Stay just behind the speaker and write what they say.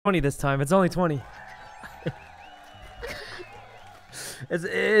20 this time. It's only 20.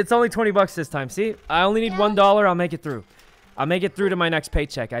 It's only 20 bucks this time. See, I only need $1. I'll make it through. I'll make it through to my next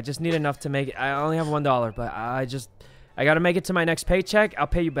paycheck. I just need enough to make it. I only have $1, but I gotta make it to my next paycheck. I'll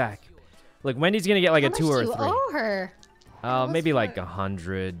pay you back. Look, Wendy's gonna get like a 2 or 3. How much do you owe her? Maybe like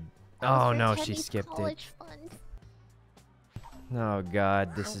 100. Oh no, she skipped it. Oh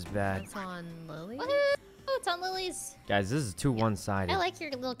god, this is bad. It's on Lily. Oh, it's on Lily's. Guys, this is too one-sided. I like your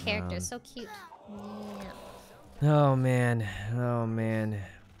little character. So cute. Yeah. Oh man. Oh man.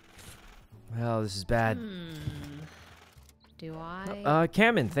 Oh, this is bad. Do I?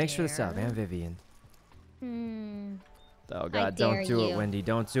 Cameron, thanks for the sub, and Vivian. Oh god, don't do it, Wendy.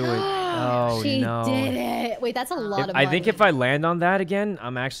 Don't do it. Oh she no. She did it. Wait, that's a lot of money. I think if I land on that again,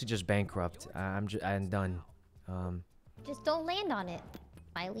 I'm actually just bankrupt. I'm done. Just don't land on it.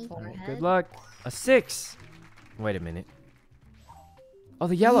 Smiley. Good luck. A 6. Wait a minute. Oh,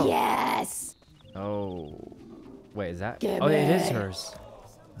 the yellow. Yes. Oh. Wait, is that? Oh, it is hers.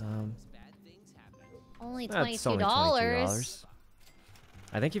 Only that's only $22. $22.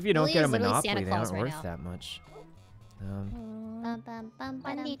 I think if you don't Lily get a is literally Monopoly, Santa they Claus aren't right worth now. that much.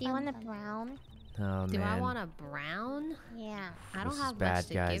 Wendy, do you want a brown? Oh, Do I man. want a brown? Yeah. I don't This is have bad, much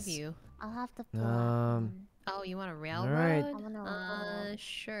to guys. give you. I'll have the black. Oh, you want a railroad? Alright. I want a railroad.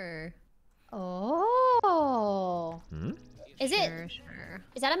 Sure. Oh. Is Sure.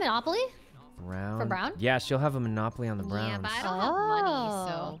 Is that a Monopoly? Brown. For brown? Yeah, she'll have a Monopoly on the browns. Yeah, but I don't have money,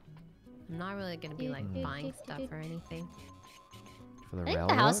 so I'm not really gonna be like buying stuff or anything. For the I think railroad?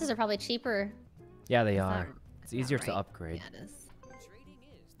 the houses are probably cheaper. Yeah, they Is are. that- It's easier not to right? upgrade. Yeah, it is.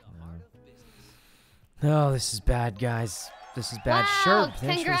 Oh, this is bad, guys. This is bad. Wow, Sherb,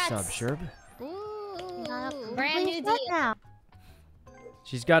 thanks for the sub, congrats. Sherb. Ooh, brand new Wait, deal. what now?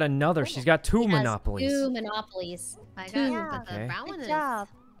 She's got another. She's got 2 She has Monopolies. 2 Monopolies. I got Yeah. but the Okay. brown one Good is job.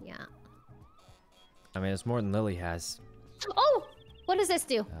 yeah. I mean, it's more than Lily has. Oh, what does this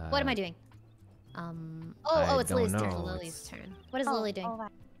do? What am I doing? I It's don't Lily's know. turn. Lily's turn. What is Lily doing?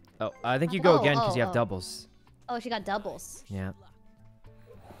 Right. Oh, I think you go again because you have oh. doubles. Oh, she got doubles. Yeah.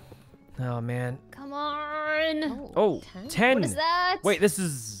 Oh, man. Come on. Oh, 10. What is that? Wait, this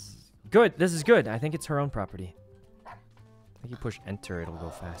is good. This is good. I think it's her own property. I think you push enter, it'll go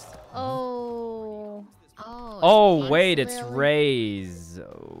fast. Oh. Oh, wait, it's Lily. Ray's.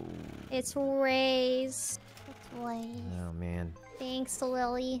 Oh. It's Ray's. It's way. Oh, man. Thanks,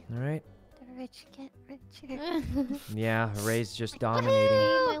 Lily. All right. The rich get richer. Yeah, Ray's just dominating.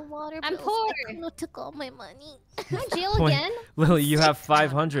 My water I'm bills. poor. Sykkuno took all my money. Am I jail Wait, again? Lily, you have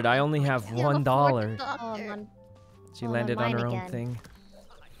 500. I only have Can't afford the $1. doctor. She Oh, landed on mine her own again. thing.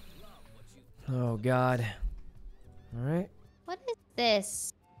 Oh, God. All right. What is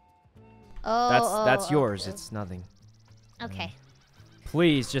this? Oh, That's yours. It's nothing. Okay.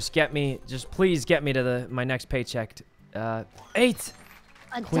 Please, just please get me to my next paycheck. 8.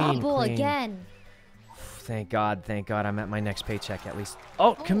 A Queen, double queen. again. Thank God, I'm at my next paycheck at least.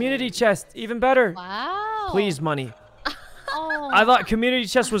 Oh, community chest, even better. Wow. Please, money. Oh. I thought community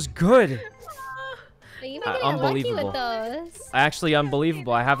chest was good. But you've been getting lucky Unbelievable. with those. Actually,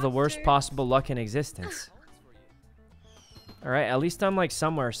 unbelievable. I have the worst possible luck in existence. All right, at least I'm like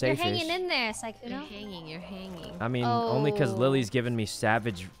somewhere You're safe-ish. hanging in there, You're Sykkuno. hanging. You're hanging. I mean, only because Oh. Lily's given me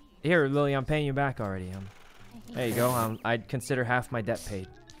savage. Here, Lily, I'm paying you back already. There you go. I'd consider half my debt paid.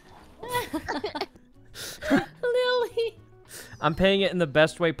 Lily. I'm paying it in the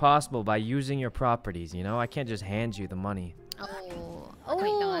best way possible by using your properties, you know? I can't just hand you the money. Oh. Oh, Wait,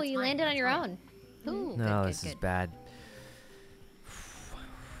 no, it's you mine, landed on it's your mine. own. Ooh, No, good, this good, is good. bad.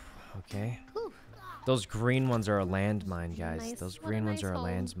 Okay. Whew. Those green ones are a landmine, guys. Nice- Those what a green ones nice are a home.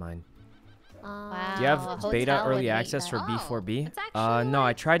 landmine. Wow. Do you have hotel beta would early make access that. for B4B? it's actually, No, I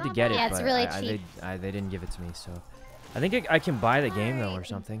like, tried to not get it, bad. Yeah, it's but really they cheap. didn't give it to me, so... I think I can buy the game, though, or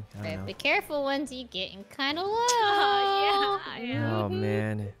something. I Okay, don't know. be careful, ones you getting kind of low. yeah. Oh,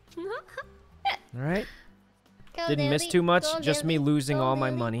 man. Alright. Go, Didn't miss Lily. too much, Go, just me Lily. losing Go, all my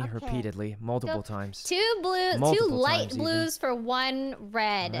Lily. money Okay. repeatedly, multiple times. 2 blue, 2 Multiple light times even. blues for 1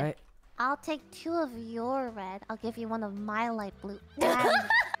 red. Alright. I'll take 2 of your red. I'll give you 1 of my light blue. And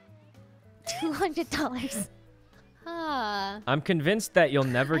 $200. Huh. I'm convinced that you'll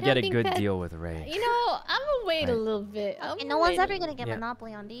never I get don't a think good that- deal with Ray. You know, I'm gonna wait a Right. little bit. And no one's ever gonna get Yeah.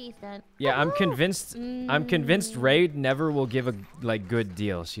 Monopoly on these then. Yeah, I'm convinced. I'm convinced Mm. Ray never will give a good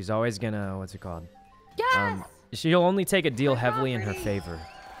deal. She's always gonna what's it called? Yes! She'll only take a deal heavily in her favor,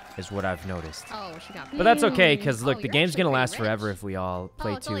 is what I've noticed. Oh, she got. But that's okay, cause Oh, look, the you're game's actually gonna pretty last forever rich. if we all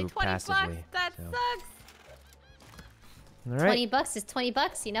play Oh, it's only too 20 passively. bucks. That so. sucks. All 20 right. bucks is 20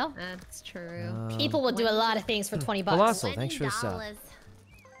 bucks, you know? That's true. People will do a lot of things for 20 bucks. Colossal, thanks for the sub.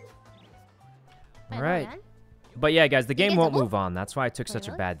 All right. But yeah, guys, the game get won't double? move on. That's why I took such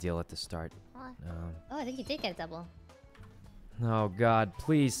a really? bad deal at the start. Oh, I think you did get a double. Oh God,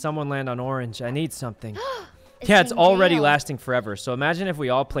 please, someone land on orange. I need something. It's Yeah, it's in already jail. lasting forever. So imagine if we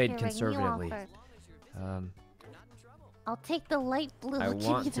all played Okay, Ring, you conservatively. offer. I'll take the light blue. I I'll give you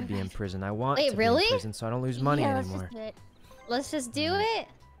want the to be in red. prison. I want Wait, to be really? in prison so I don't lose money yeah, anymore. Let's just do it. Let's just do it.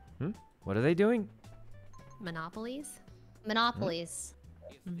 What are they doing? Monopolies? Monopolies.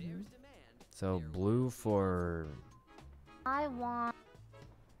 So blue for... I want.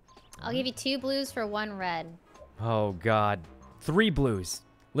 I'll give you 2 blues for 1 red. Oh God, 3 blues.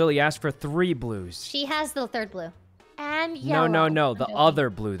 Lily asked for 3 blues. She has the 3rd blue. And No, yellow. no, no. The joking. other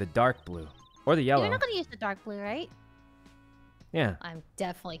blue, the dark blue. Or the yellow. You're not gonna use the dark blue, right? Yeah. I'm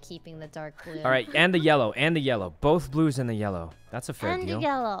definitely keeping the dark blue. All right, and the yellow, and the yellow. Both blues and the yellow. That's a fair And deal. the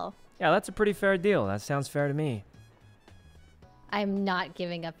yellow. Yeah, that's a pretty fair deal. That sounds fair to me. I'm not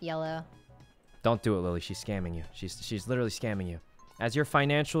giving up yellow. Don't do it, Lily. She's scamming you. She's literally scamming you. As your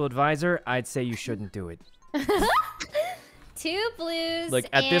financial advisor, I'd say you shouldn't do it. 2 blues. Look,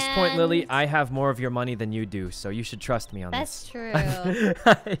 at this point, Lily, and- I have more of your money than you do, so you should trust me on That's this. true.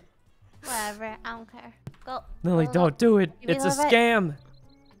 Whatever. I don't care. Go. Lily, Go, don't do it. Give me It's a the red. scam.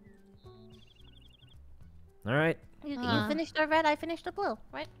 All right. You Uh. finished the red. I finished the blue.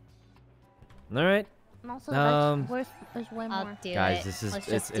 Right. All right. And also, Um, red's worth is way I'll more. do Guys, it. this is Let's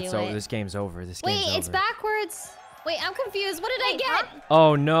it's just do over. it. This game's over. This Wait, game's it's over. backwards. Wait, I'm confused. What did I get?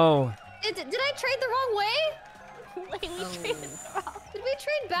 Oh no. Did I trade the wrong way? Wait, we traded wrong. Did we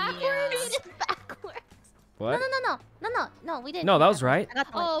trade backwards? backwards. What? No, we didn't. No, that was right. I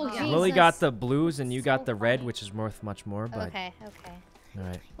got the Oh, light blue. Jesus. Lily got the blues and you got So the red, funny. which is worth much more. But Okay. all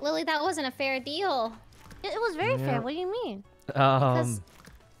right. Lily, that wasn't a fair deal. It was very Yeah. fair. What do you mean?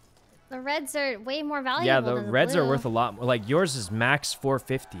 The reds are way more valuable Yeah, the than the reds are blue. worth a lot more. Like yours is max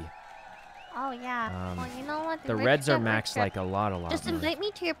 450. Oh yeah. Well, you know what? The rich reds are get max richer. like a lot Just more. invite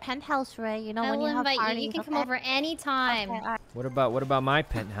me to your penthouse, Ray. You know I when will you have invite parties. you. You can come okay? over anytime. Okay, alright. What about my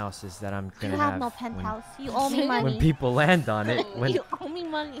penthouses that I'm You gonna have no when- penthouse. You owe me money. When people land on it, when You owe me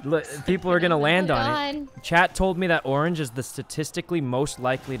money. look, people are gonna land Oh, on it. Chat told me that orange is the statistically most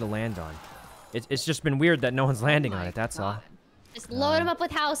likely to land on. It's just been weird that no one's landing on it. That's all. Just load them up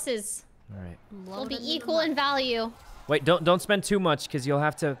with houses. All right. We'll be equal in value. Wait, don't spend too much because you'll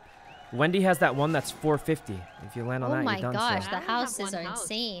have to. Wendy has that one that's 450. If you land on Oh that, my you're done. gosh, So. the I only have houses one are house.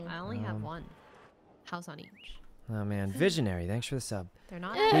 insane. I only have one house on each. Oh man, visionary. Thanks for the sub. They're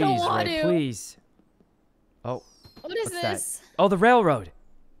not. I don't Please, want Ray, to. please. Oh, What is what's that? this? Oh, the railroad.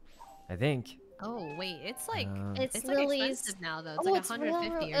 I think. Oh wait, it's like It's it's like Lily's. expensive now though. It's Oh, like it's 150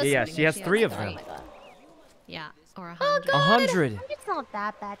 or railroad- Yeah, something. she has 3 of three. them. Yeah, or 100. Oh, God. 100. It's not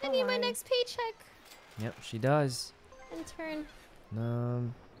that bad. I Don't need my worry. next paycheck. Yep, she does. Intern.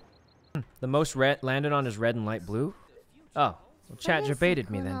 The most landed on is red and light blue. Oh, well, chat debated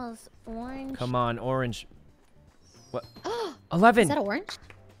me then. Sykkuno's Orange. Come on, orange. What? 11. Is that orange?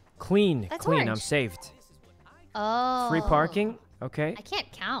 Clean, That's clean. I'm orange. saved. Oh. Free parking. Okay. I can't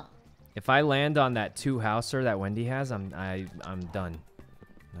count. If I land on that 2-houser that Wendy has, I'm done.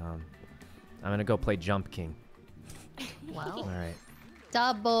 I'm gonna go play Jump King. Well, All right.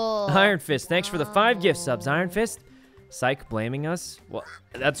 Double. Iron Fist, thanks for the 5 gift subs. Iron Fist. Psych blaming us. Well,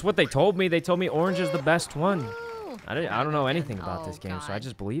 that's what they told me. They told me orange is the best one. I don't know anything about this game, so I God.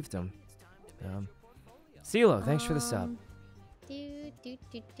 just believed him. CeeLo, thanks for the sub. Do, do,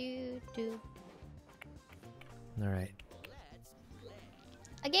 do, do, do. All right.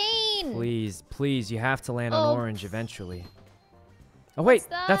 Again. Please, please, you have to land Oh. on orange eventually. Oh wait,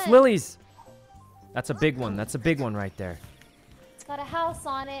 that's that? Lily's. That's a big one. That's a big one right there. It's got a house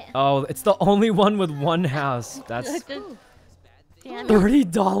on it. Oh, it's the only one with one house. That's Damn it.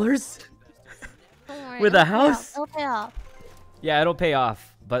 $30 Don't worry. with a house. It'll pay off. Yeah, it'll pay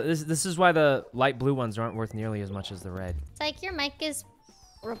off. But this is why the light blue ones aren't worth nearly as much as the red. It's like your mic is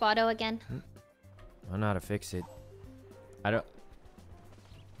roboto again. I don't know how to fix it. I don't.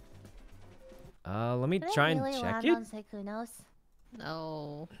 Let me Did I try and really check land it. on Sykkuno's?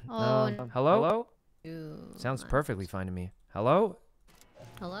 no. Oh, no. Hello? Ooh, Sounds nice. perfectly fine to me. Hello?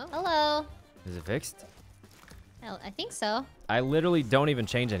 Hello? Hello. Is it fixed? Oh, I think so. I literally don't even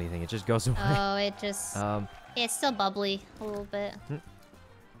change anything. It just goes away. Oh, it just... I it's still bubbly a little bit. don't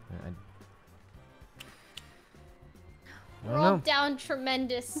We're all know. down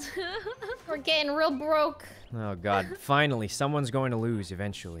tremendous. We're getting real broke. Oh god. Finally, someone's going to lose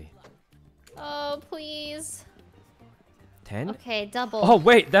eventually. Oh, please. 10? Okay, double. Oh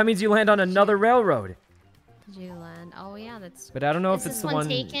wait, that means you land on another railroad. Did you land? Oh yeah, that's. But I don't know Is if it's this the one one.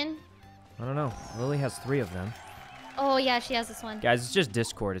 taken? I don't know. Lily has 3 of them. Oh yeah, she has this one. Guys, it's just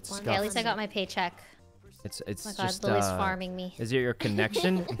Discord. It's Okay, stuff. at least I got my paycheck. It's Oh my god, just Lily's farming me. Is it your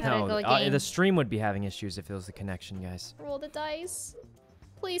connection? Gotta go No, again. the stream would be having issues if it was the connection, guys. Roll the dice.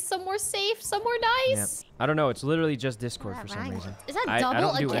 Please, somewhere safe, somewhere Yeah. nice. I don't know. It's literally just Discord Yeah, for some right. reason. Is that I double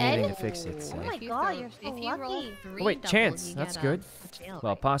don't do again? anything to fix it. So. Oh my If you god, throw- you're so if you roll lucky. 3 Oh, wait, doubles, chance. you That's get good. a jail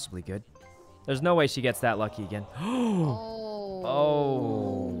Well, rate. possibly good. There's no way she gets that lucky again. Oh.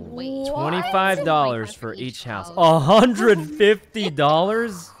 Oh. Wait. $25 for each house.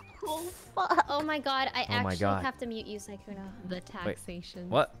 $150? Oh my god, I Oh my actually God. have to mute you, Sykkuno. The taxation.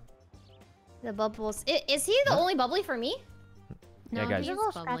 What? The bubbles. Is he the only bubbly for me? Yeah, guys. he's Little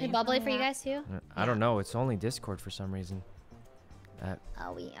bubbly. scratchy Bubbly for you guys too? I don't know. It's only Discord for some reason.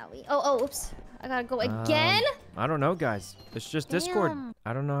 Owie, owie. Oh, oops. I gotta go again? I don't know, guys. It's just Discord. Damn.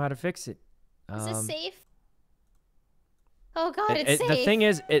 I don't know how to fix it. Is this safe? Oh god, it's safe. The thing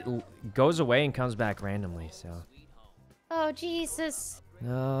is, it goes away and comes back randomly. So. Oh Jesus.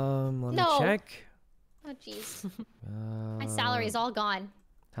 Let me No. check. Oh jeez. My salary is all gone.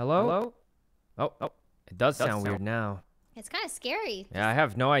 Hello? Oh, it does sound weird now. It's kind of scary. Yeah, I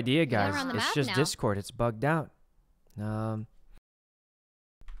have no idea, going guys. around the It's map just now. Discord. It's bugged out. You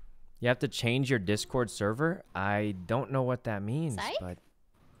have to change your Discord server. I don't know what that means, Psych? but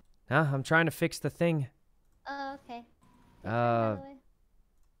I'm trying to fix the thing. Oh, okay. I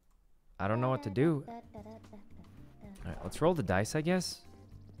don't know what to do. All right, let's roll the dice, I guess.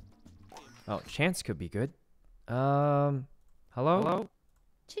 Oh, chance could be good. Hello?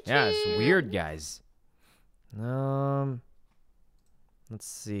 Yeah, it's weird, guys. Let's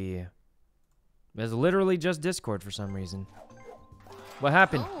see. It's literally just Discord for some reason. What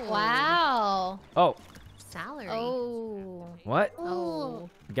happened? Wow. Oh, Salary. Oh. what? Oh.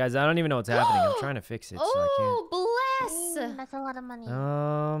 Guys, I don't even know what's happening. I'm trying to fix it, so I Oh, bless. That's a lot of money.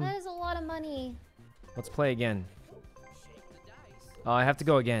 can't. That is a lot of money. Let's play again. Oh, I have to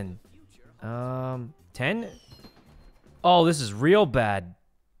go again. 10? Oh, this is real bad.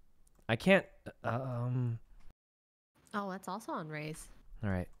 I can't. Oh, that's also on raise. All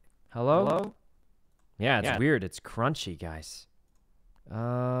right. Hello? Yeah, it's weird. It's crunchy, guys.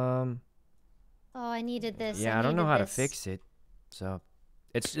 Oh, I needed this. Yeah, I don't know how to fix it. So,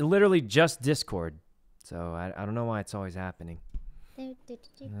 it's literally just Discord. So, I don't know why it's always happening.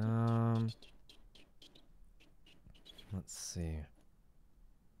 Let's see.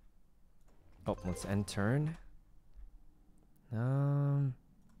 Oh, let's end turn.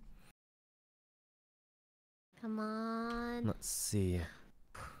 Come on. Let's see.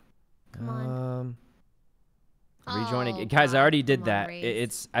 Come on. Rejoining. Oh, Guys, I God, already did come on, that.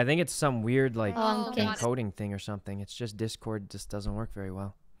 Raze. I think it's some weird like Oh, God. encoding thing or something. It's just Discord just doesn't work very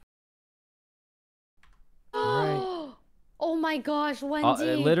well. Alright. Oh my gosh,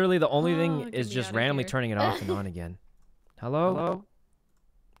 Wendy. Literally the only thing get is me just outta randomly here. turning it off and on again. Hello?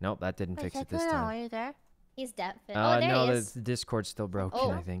 Nope, that didn't Wait, fix it this Sykkuno, time. Are you there? He's definitely. Oh, there no, he is. the Discord's still broken,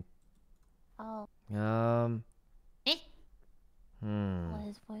 Oh. I think. Oh, Eh. what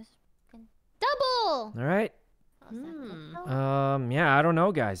his voice? Double. Alright. Yeah, I don't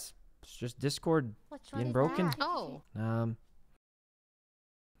know, guys. It's just Discord Which one being is broken. that? Oh.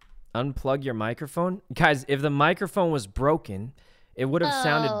 Unplug your microphone. Guys, if the microphone was broken, it would have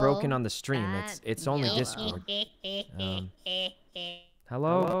sounded broken Oh, on the stream. It's only yellow. Discord.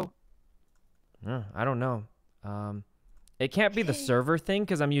 Hello? I don't know. It can't be the server thing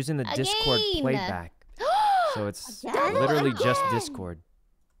because I'm using the Discord Again. playback. So it's Again? literally just Again. Discord.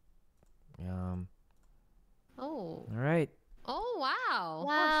 Oh. All right. Oh, wow.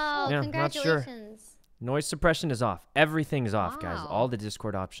 Wow, Yeah, not sure. congratulations. Noise suppression is off. Everything is off, guys. Wow. All the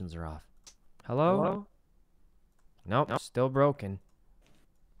Discord options are off. Hello? Nope, still broken.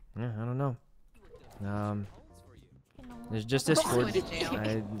 Yeah, I don't know. There's just Discord. Going to jail.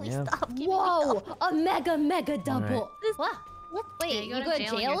 Please Yeah. stop giving me Whoa, double. a mega double. What? Wait, Yeah, you go to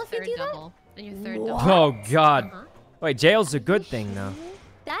jail on your if you third do that? double. And your third double. Oh, God. Uh-huh. Wait, jail's a good thing, though.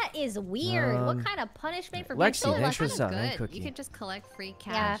 That is weird. Um, What kind of punishment for Lexi, being so thanks for lucky? subbing, Good. Cookie. You can just collect free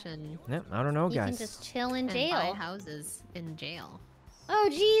cash and Yep, I don't know, You can guys. just chill in buy jail. houses in jail. Oh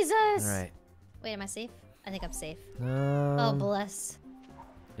Jesus! All right. Wait, am I safe? I think I'm safe. Oh Um, bless.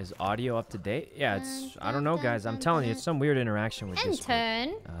 is audio up to date? Yeah, it's. I don't know, guys. I'm telling you, it's some weird interaction with End Discord.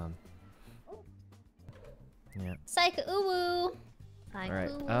 turn. Yeah. Psych-oo-woo. All right.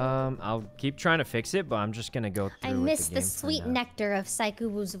 I'll keep trying to fix it, but I'm just gonna go through. I with miss the the game for sweet now. nectar of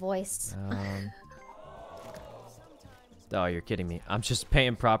Psych-oo-woo's voice. Oh, you're kidding me. I'm just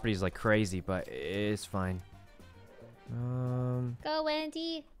paying properties like crazy, but it's fine. Go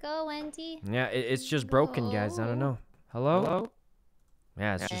Wendy. Go Wendy. Yeah, it's just broken, guys. I don't know. Hello?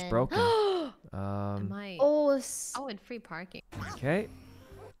 Yeah, it's just And- broken. I might. Oh, gross. Oh, and free parking. Okay.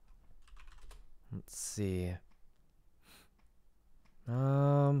 Let's see.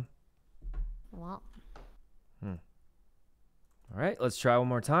 Well. All right, let's try one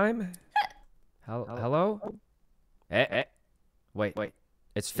more time. Hello? Wait.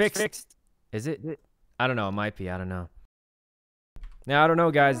 It's fixed. Is it? I don't know. It might be. I don't know. Now, I don't know,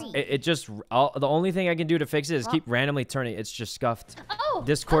 guys. It just... the only thing I can do to fix it is keep randomly turning. It's just scuffed. Oh,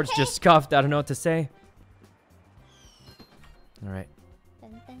 Discord's just scuffed. I don't know what to say. All right.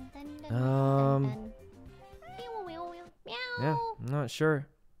 Yeah, I'm not sure.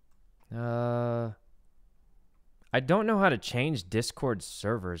 I don't know how to change Discord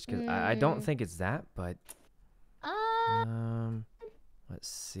servers because I don't think it's that, but let's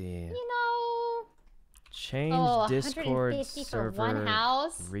see. You know, Change Discord 150 server for one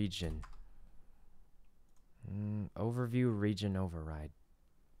house. region. Overview region override.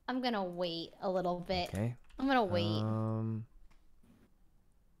 I'm gonna wait a little bit. Okay. I'm gonna wait.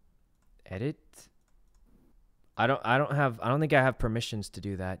 Edit. I don't think I have permissions to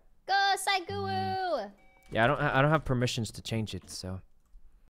do that. Go Sykkuno! Yeah, I don't have permissions to change it, so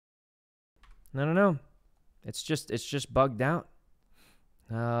I don't know. It's just bugged out.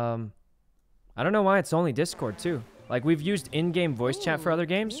 I don't know why it's only Discord too. Like we've used in-game voice chat for other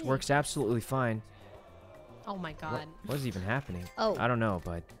games, works absolutely fine. Oh my god. What is even happening? Oh. I don't know,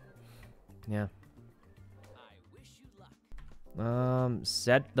 but yeah.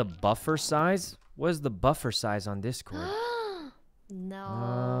 Set the buffer size. What is the buffer size on Discord?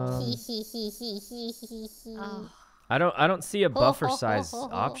 No. I don't see a buffer size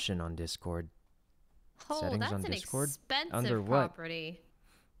option on Discord. Settings that's on an Discord? expensive Under what? property.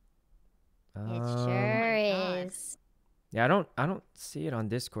 It sure is. Yeah, I don't see it on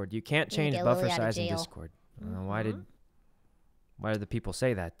Discord. You can't change get buffer Lily out of size in jail. Discord. Why did the people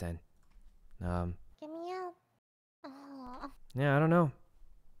say that then? Get me out. Oh. Yeah, I don't know.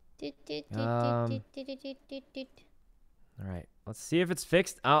 All All right, let's see if it's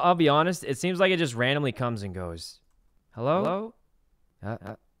fixed. I'll be honest. It seems like it just randomly comes and goes. Hello?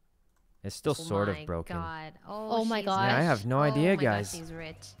 It's still sort of broken. God. Oh my she's god. Yeah, I have no idea, oh my guys. God, she's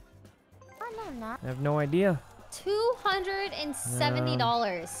rich. Oh, no, not. I have no idea.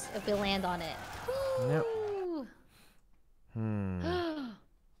 $270 if we land on it. Yep. Woo.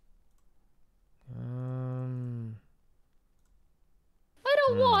 I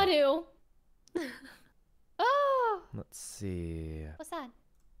don't want to. Oh. Let's see. What's that?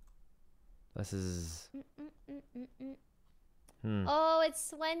 This is. Oh,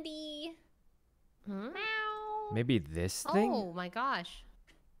 it's Wendy. Meow. Maybe this thing? Oh my gosh.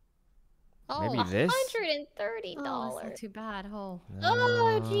 Maybe this? $130. Oh, that's not too bad. Oh.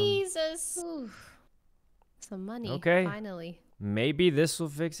 Oh, Jesus. Oof. Some money. Okay. Finally. Maybe this will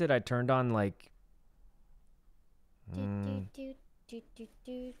fix it. I turned on like.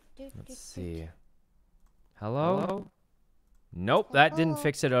 Let's see. Hello? Nope, that didn't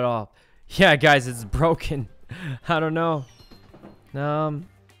fix it at all. Yeah, guys, it's broken. I don't know. All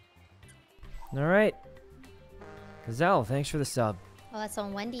right. Zell, thanks for the sub. Oh, that's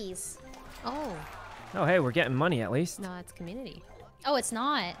on Wendy's. Oh. Oh, hey, we're getting money at least. No, it's community. Oh, it's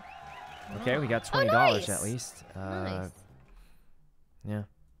not. Okay, we got $20 nice. at least. Nice. Yeah.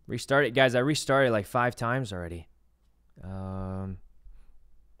 Restart it, guys. I restarted like 5 times already. Yeah.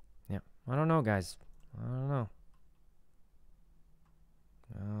 I don't know, guys. I don't know.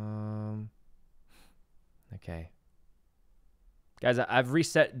 Okay. Guys, I've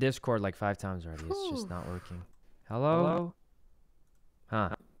reset Discord like 5 times already. It's just not working. Hello? Huh.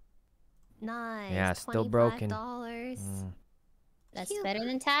 Nice. Yeah, still broken. $25. That's better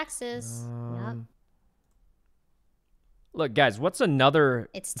than taxes. Yep. Look, guys, what's another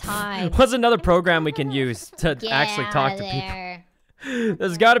It's time. what's another program we can use to Get actually talk to there. people?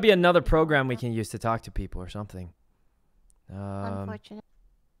 There's got to be another program we can use to talk to people or something. Unfortunate.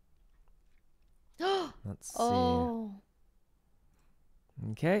 Let's see. Oh.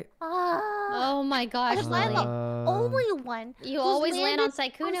 Okay. Oh my gosh, I land Lily. the only one. You who's always land on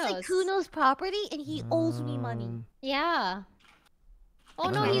landed Sykkuno's. Sykkuno's property, and he owes me money. Yeah. Oh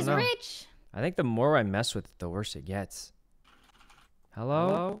no, I don't he's know. rich. I think the more I mess with it, the worse it gets.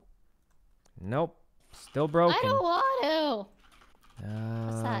 Hello? Nope. Still broken. I don't want to.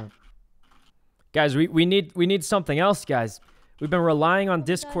 What's that? Guys, we need something else, guys. We've been relying on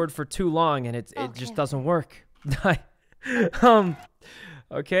Discord for too long, and it just doesn't work.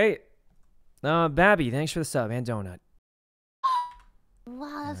 Okay. Babby, thanks for the sub and donut.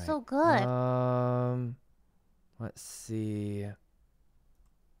 Wow, that's so good. Let's see. I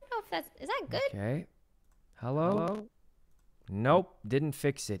don't know if that's... Is that good? Okay. Hello? Nope, didn't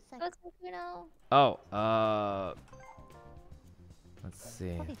fix it. Sykkuno. Oh, let's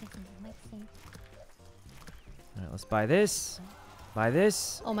see. Probably doesn't make sense. All right, let's buy this. Buy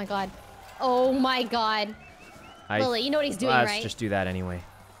this. Oh my god. Oh my god. Lily, you know what he's doing, right? Let's just do that anyway.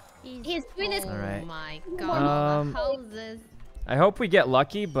 He's doing this. All right. Oh my god. The houses. I hope we get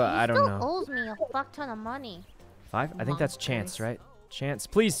lucky, but I don't know. He still owes me a fuck ton of money. 5? I think that's chance, Monsters. right? Chance.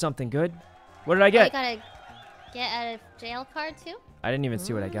 Please, something good. What did I You get? gotta get a jail card too? I didn't even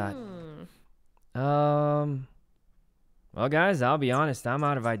see what I got. Mm. Well, guys, I'll be honest. I'm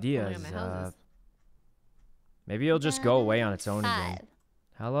out of ideas. my houses. Maybe it'll just go away on its own again. 5.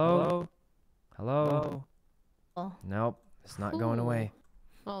 Hello? Hello? Oh. Nope. It's not going away.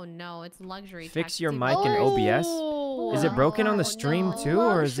 Oh no, it's luxury. Fix tax your too. mic in OBS. Oh, Is it broken on the stream no. too,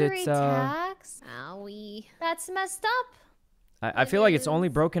 or is it? Luxury tax? Owie. That's messed up. I feel like it's only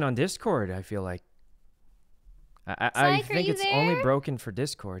broken on Discord. I feel like. I Syke, are think you it's only there? broken for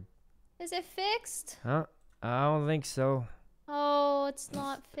Discord. Is it fixed? Huh? I don't think so. Oh, it's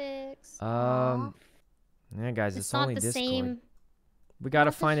not fixed. Yeah, guys, it's not only the Discord. same. We gotta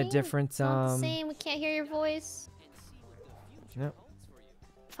Not the find a same. different. It's not the same. We can't hear your voice. No,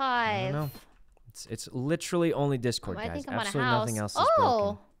 5. no. It's literally only Discord, I guys. think I'm on a Absolutely nothing house. else is broken.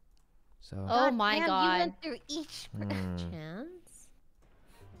 Oh. So. Oh my damn, god. You went through each. Chance.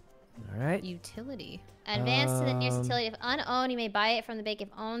 All right. Utility. Advance to the nearest utility. If unowned, you may buy it from the bank. If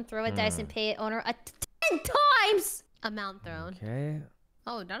owned, throw a dice and pay it owner 10 times. Amount thrown. Okay.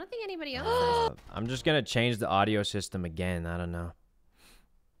 Oh, I don't think anybody else. I'm just gonna change the audio system again. I don't know.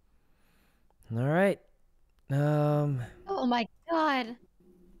 All right. Oh my god.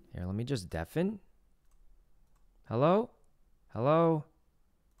 Here, let me just deafen. Hello? Hello?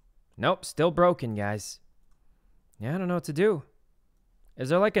 Nope, still broken, guys. Yeah, I don't know what to do. Is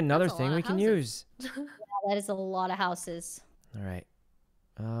there like another That's a thing lot we of can houses. use? Yeah, that is a lot of houses. All right.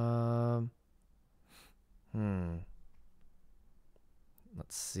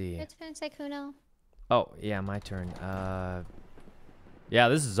 Let's see. Your turn, Sykkuno. Oh, yeah, my turn. Yeah,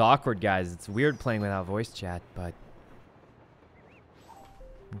 this is awkward, guys. It's weird playing without voice chat, but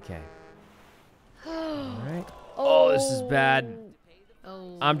okay. All right. Oh, this is bad.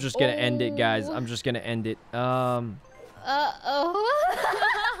 Oh. I'm just gonna end it, guys. I'm just gonna end it. Oh.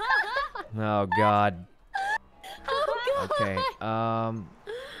 Oh God. Oh god. Okay.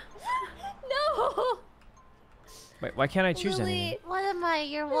 No. Wait, why can't I choose Lily. anything? What am I?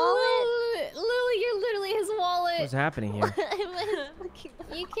 Your wallet? Lily, you're literally his wallet. What's happening here?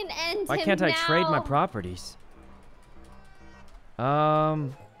 You can end Why him can't I trade my now. properties? I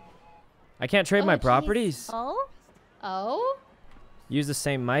can't trade my jeez. properties. Oh? Oh? Use the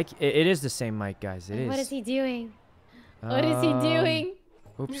same mic. It is the same mic, guys. It is. What is he doing? What is he doing?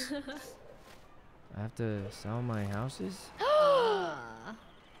 Oops. I have to sell my houses.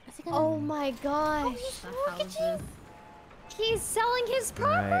 Is he gonna... Oh my gosh. The houses. He's selling his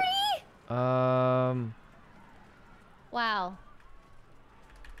property? Right. Wow.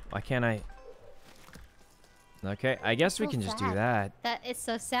 Why can't I? Okay, I guess we So can just do sad. that. That is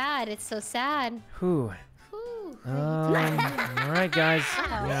so sad. It's so sad. Whew. Whew. All right, guys.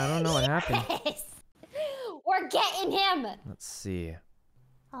 Yeah, I don't know what happened. Yes. We're getting him. Let's see.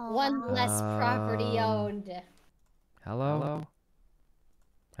 Oh, One wow. less property owned. Hello?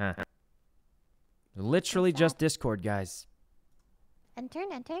 Huh. Literally just Discord, guys. Enter.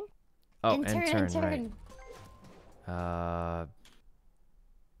 Oh, Intern. right.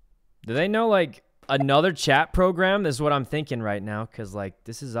 Do they know, like, another chat program is what I'm thinking right now, because, like,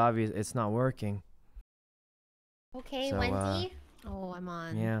 this is obvious. It's not working. Okay, So, Wendy. Oh, I'm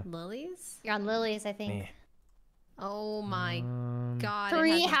on Yeah. Lily's. You're on Lily's, I think. Eh. Oh my god.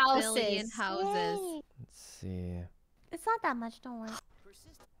 3 it has a billion houses. houses. Yay. Let's see. It's not that much, don't worry.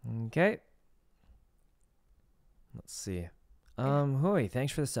 Okay. Let's see. Hoi,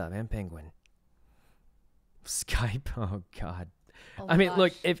 thanks for the sub, and Penguin. Skype? Oh, God. Oh I mean, my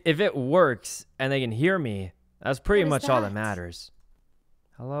look, gosh. if it works and they can hear me, that's pretty What is much all that that? matters.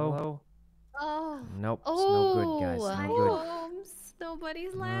 Hello? Oh. Nope, it's no good, guys. Oh. No good. Homes.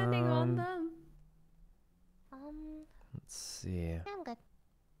 Nobody's landing on them. Let's see. I'm good.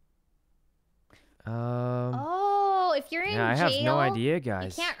 Oh, if you're in Yeah, I jail, have no idea, you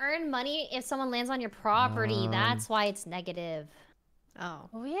guys. can't earn money if someone lands on your property. That's why it's negative. Oh.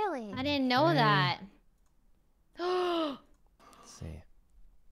 Really? I didn't know that. Oh Let's see.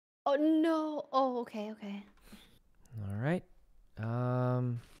 no. Oh, okay. All right.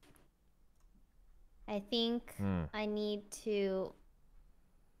 I think I need to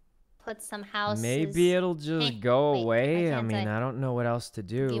put some houses. Maybe it'll just go wait, away. why I can't mean, I I don't know what else to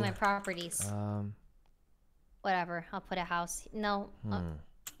do. view my properties. Whatever. I'll put a house. No.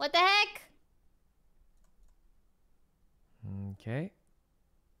 What the heck? Okay.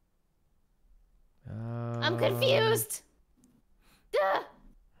 I'm confused.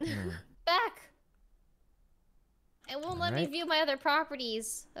 Duh. Back. It won't let me view my other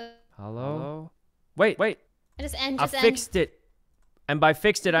properties. Hello? Wait. I fixed it. And by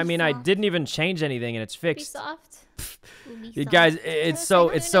fixed it, I mean I didn't even change anything and it's Be fixed. soft. You guys, it's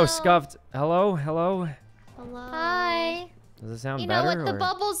so scuffed. Hello? Hello. Hi. Does it sound You better? know what? The or-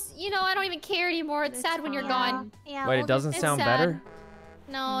 bubbles, I don't even care anymore. It's sad when you're gone. Yeah. Wait, it doesn't sound sad. better?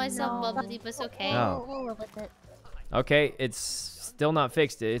 No, it's not bubbly, but it's okay. Oh. We'll live with it. Okay, it's still not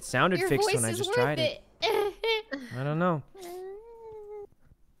fixed. It sounded Your fixed voice when I is just worth tried it. it. I don't know.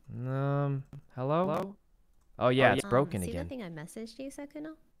 Hello? Oh yeah, it's broken see again. that thing I messaged you,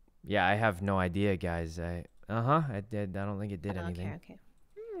 Sykkuno? Yeah, I have no idea, guys. I did. I don't think it did anything. Okay.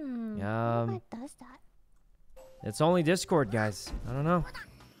 What does that? It's only Discord, guys. I don't know.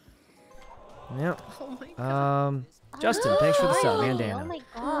 Yep. Oh my god. Justin, thanks for the sub, Oh Bandana. my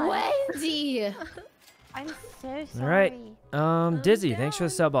god. Wendy. I'm so sorry. All right. Dizzy, thanks for the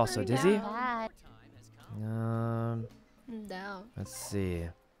sub also. Dizzy? Bad. No. Let's see.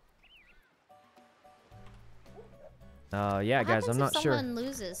 Yeah, guys, I'm not sure. Someone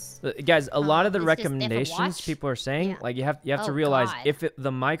loses. Guys, a lot of the It's just if a recommendations watch? people are saying, Yeah. like you have to Oh, realize God. if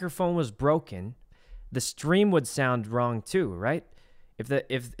the microphone was broken, the stream would sound wrong too, right? If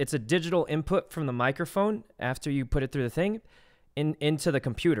it's a digital input from the microphone after you put it through the thing into the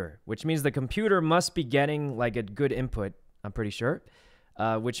computer, which means the computer must be getting like a good input, I'm pretty sure.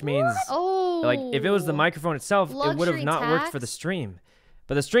 Which means like if it was the microphone itself, it would have Luxury not worked for the tax? stream.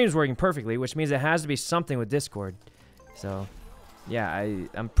 But the stream's working perfectly, which means it has to be something with Discord. So, yeah,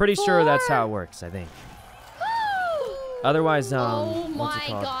 I'm pretty sure that's how it works, I think. Otherwise, oh what's it my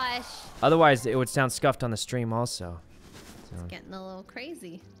called? gosh. Otherwise, it would sound scuffed on the stream also. It's getting a little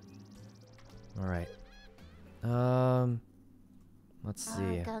crazy. All right. Let's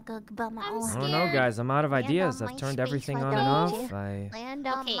see. Go by my I'm own. I don't know, scared. guys. I'm out of Land ideas. on I've my turned space, everything why on and don't off. I Land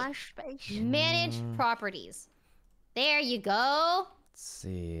on Okay. my space. Manage properties. There you go. let's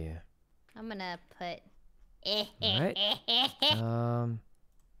see. I'm gonna put. Alright.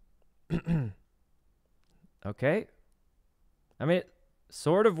 Okay. I mean, it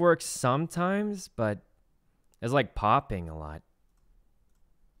sort of works sometimes, but it's like popping a lot.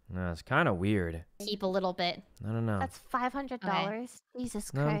 No, it's kind of weird. Keep a little bit. I don't know. That's $500.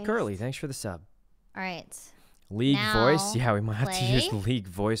 Jesus No, Christ. Curly, thanks for the sub. All right. League voice? Now, Yeah, we might have to use play. League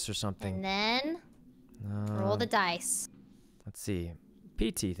voice or And something. then roll the dice. Let's see.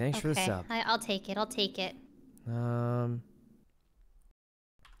 PT, thanks for the sub. I'll take it. I'll take it.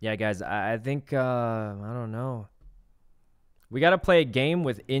 Yeah, guys, I think, I don't know. We gotta play a game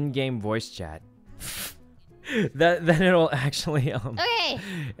with in-game voice chat. Then it'll actually, Okay.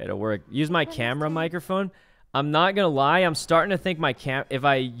 it'll work. Use my camera microphone. I'm not gonna lie, I'm starting to think if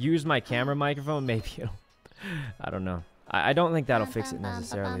I use my camera microphone, maybe it'll, I don't know. I don't think that'll fix it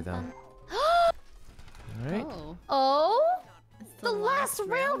necessarily, though. Alright. Oh. Oh, It's the last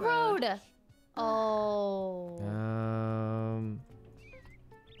railroad. Oh. Alright.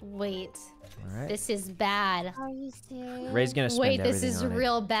 Wait. This is bad. Are you serious? Ray's gonna spend Wait, this everything is on it.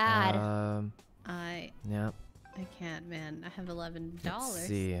 real bad. Yeah. I can't, man. I have $11. Let's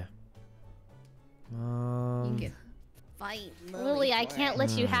see. You can get fight, Lily, I can't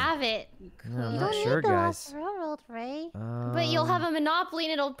let you have it. Yeah, I'm You not don't sure, need the guys. railroad, Ray. But you'll have a monopoly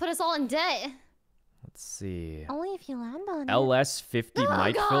and it'll put us all in debt. Let's see. Only if you land on it. LS50 Oh,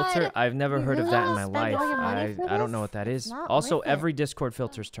 mic God. filter? I've never You heard of really that in wanna my spend life. all your money for I don't this? know what that It's is. not Also, worth it. every Discord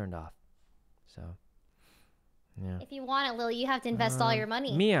filter's turned off. So, yeah. If you want it, Lily, you have to invest all your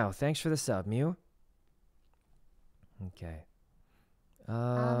money. Meow, thanks for the sub, Mew. Okay.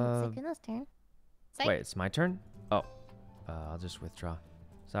 Sykkuno's turn. Psych. Wait, it's my turn? Oh, I'll just withdraw.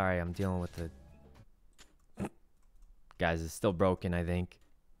 Sorry, I'm dealing with the... Guys, it's still broken, I think.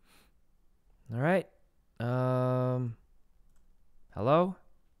 All right. Hello?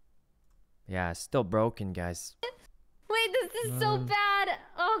 Yeah, it's still broken, guys. Wait, this is so bad.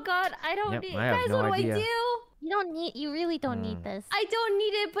 Oh God, I don't Yep, need. I have Guys, no what do idea. I do? You really don't need this. I don't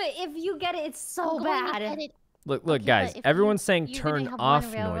need it, but if you get it, it's so I'm going to bad. get it. Look, Okay, guys, but if everyone's saying you're gonna turn have one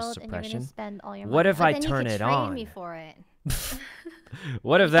off railroad noise and you're gonna suppression. spend all your What money. if But I then you turn could it trade on? me for it.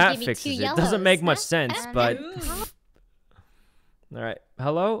 What if You could that give me fixes 2 it? Doesn't yellows. make much sense, but... Ooh. All right.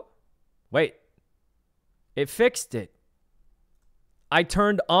 Hello? Wait. It fixed it. I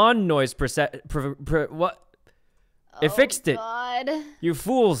turned on noise what? It fixed it. God. You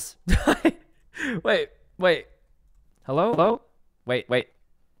fools. Wait. Hello? Wait.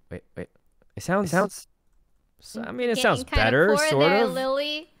 It sounds So, I mean, it Getting sounds kinda better, poor sort there, of.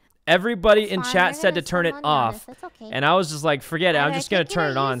 Lily. Everybody It's in fine, chat we're said to gonna turn it spend money on this, off. it's okay. And I was just like, forget it. I'm Alright, just going to take it turn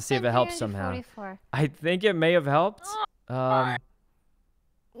it easy, on and see if spend it helps somehow. 344. I think it may have helped.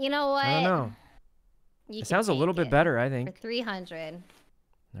 You know what? I don't know. You It can sounds a little take bit it better, I for think. 300.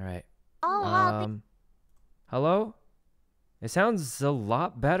 All right. Oh, wow. Hello? It sounds a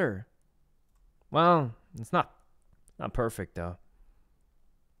lot better. Well, it's not perfect though.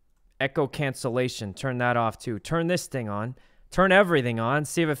 Echo cancellation. Turn that off too. Turn this thing on. Turn everything on.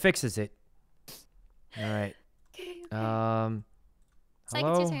 See if it fixes it. All right. Okay. Hello? Psych,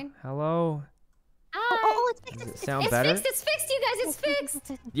 it's your turn. Hello? It's fixed. Does it It's sound It's better? fixed. It's fixed, you guys. It's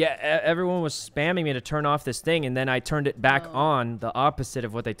fixed. Yeah, everyone was spamming me to turn off this thing, and then I turned it back on, the opposite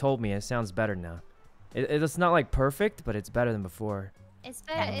of what they told me. It sounds better now. It's not like perfect, but it's better than before. It's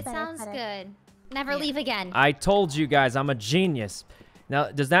better. It Better, sounds better. good. Never leave again. I told you guys, I'm a genius.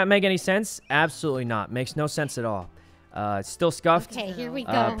 Now, does that make any sense? Absolutely not. Makes no sense at all. It's still scuffed. Okay, here we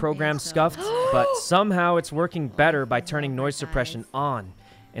go. Program scuffed, but somehow it's working better by turning noise suppression on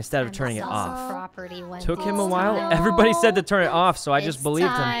instead of turning it off. Property went Took him a this while. time. Everybody said to turn it off, so I just It's believed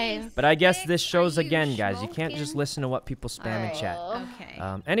time. him. But I guess this shows Are you again, guys. You can't just smoking? listen to what people spam in chat.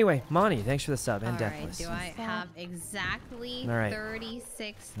 Okay. Anyway, Monty, thanks for the sub and All right. Deathless. Do I have exactly All right.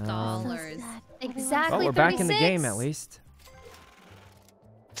 $36? Exactly. Well, we're back in the 36. game at least.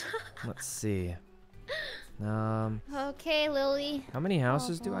 Let's see. Okay, Lily. How many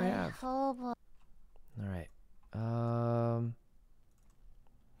houses do I have? Oh, boy. All right.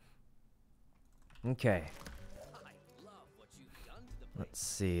 Okay. Let's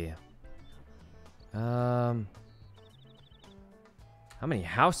see. How many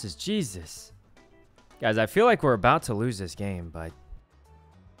houses? Jesus. Guys, I feel like we're about to lose this game, but...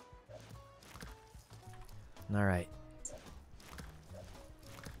 All right.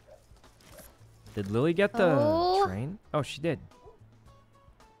 Did Lily get the train? Oh, she did.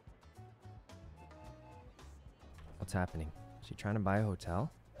 What's happening? Is she trying to buy a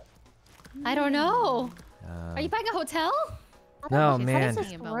hotel? I don't know. Are you buying a hotel? No, How man. does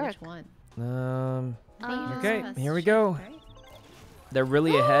this work? Okay, here we go. They're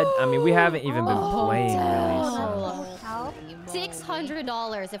really ahead. I mean, we haven't even been playing really, so.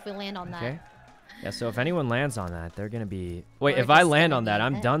 $600 if we land on that. Okay. Yeah, so if anyone lands on that, they're gonna be... Wait, We're if I just land gonna on that, be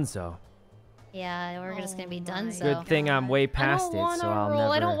I'm it. done so. Yeah, we're just gonna be done. So Good thing I'm way past it, so I'll never...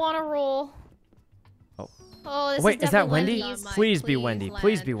 I don't want to roll. Oh. Oh, this Wait, is that Wendy? Wendy's. Please be Wendy.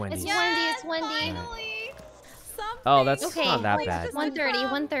 Please be Wendy. It's Wendy. It's Wendy. Oh, that's Okay. not that bad. 130.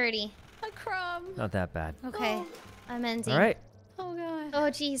 130. A crumb. Not that bad. Okay. I'm ending. All right. Oh god. Oh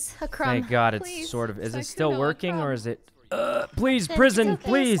jeez, a crumb. Thank God it's Please, sort of... Is it Sykkuno, still a working, or crumb. is it... please, prison,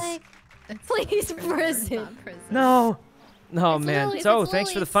 please! Please, prison. No! No, It's man. Lily's, Toe, it's thanks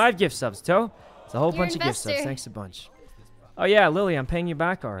for the Lily's. 5 gift subs, Toe. It's a whole You're bunch of gift subs. investor. Thanks a bunch. Oh, yeah, Lily, I'm paying you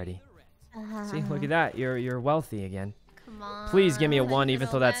back already. See, look at that. You're wealthy again. Come on. Please give me a I'm 1, even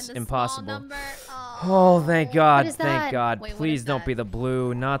gonna though that's land a small impossible. number. Oh, thank God. is Thank that? God. Wait, what Please is don't that? be the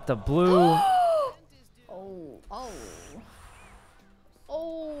blue. Not the blue.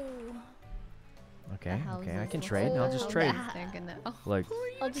 Oh. Okay, The okay. I houses. can trade. I'll just trade. They're gonna. Oh. Look,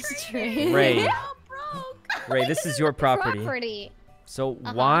 I'll just trade. Ray. Broke. Ray, this is your property. Property. So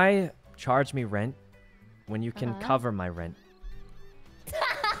why charge me rent when you can cover my rent?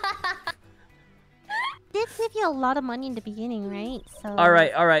 Did give you a lot of money in the beginning, right? So. All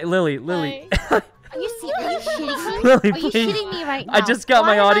right, Lily. Are you shitting me? Lily, Are you please. shitting me right now? I just got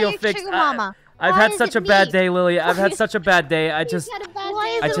my Why am audio I your fixed. sugar mama? I've Why had is such it a bad me? day, Lily. I've had such a bad day. I just... Had a bad Why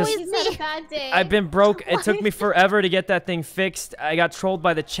day. is I it just- always He's had me? a bad day. I've been broke. It took me forever to get that thing fixed. I got trolled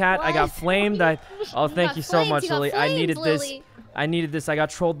by the chat. I got flamed. Oh, thank got you so flamed. much, You got Lily. I flamed, needed this. Lily. I needed this. I got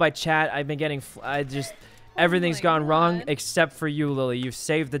trolled by chat. I've been getting... Everything's my gone wrong God. except for you, Lily. You've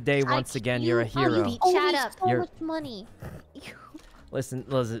saved the day once again. You're a hero. beat Oh, Chat you up. so You're- much money. Listen.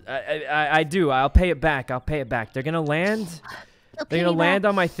 I do. I'll pay it back. I'll pay it back. They're gonna land. They're gonna land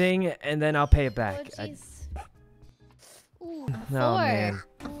on my thing, and then I'll pay it back. Oh jeez. Ooh, No, 4. man.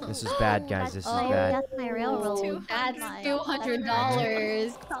 This is bad, guys. This is Oh, bad. that's my railroad. That's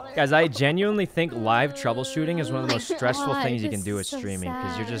 $200. Guys, I genuinely think live troubleshooting is one of the most stressful things you can do with streaming,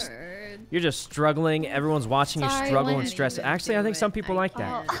 because you're just struggling. Everyone's watching you Sorry, struggle and Wendy. stress. Actually, I think some people like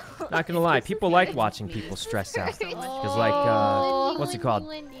that. Not gonna lie, people like watching people stress out. Because like, what's it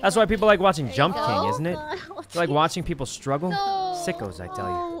called? That's why people like watching Jump King, isn't it? They like watching people struggle. Sickos, I tell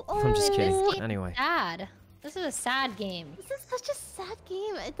you. I'm just kidding. Anyway. Sad. This is a sad game. This is such a sad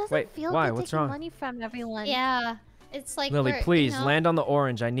game. It doesn't Wait, feel why? good What's taking wrong? money from everyone. Yeah. It's like Lily, we're, please you know- land on the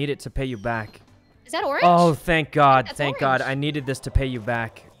orange. I need it to pay you back. Is that orange? Oh, thank God. That's Thank God. orange. I needed this to pay you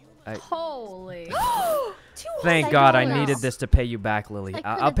back. Holy. Thank God I needed this to pay you back, Lily.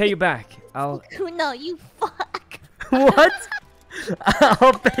 I'll pay you back. Sykkuno, you fuck. What?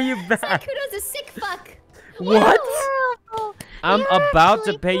 I'll pay you back. Sykkuno's a sick fuck. What? Terrible. I'm You're about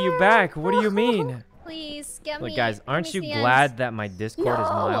to actually pay you back. What do you mean? Please, get me. Look, guys, aren't give you me the glad ends. that my Discord is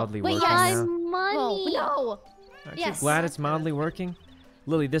mildly Wait, working yes. now? Money. No. Aren't Yes. you glad it's mildly working?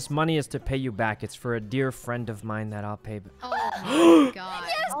 Lily, this money is to pay you back. It's for a dear friend of mine that I'll pay. Oh my god.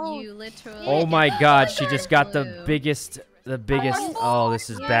 Oh. You literally. Oh my God, she just got the Blue. biggest. Oh, this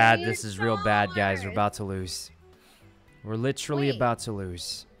is bad. This is real bad, guys. We're about to lose. We're literally Wait. about to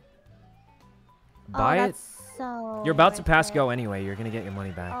lose. Oh, Buy it. that's so You're about to worth pass it. go anyway. You're gonna get your money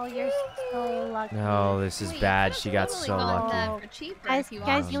back. Oh, you're so lucky. No, this is Wait, you bad. could've She got totally so gotten lucky. that for cheaper Guys, if you you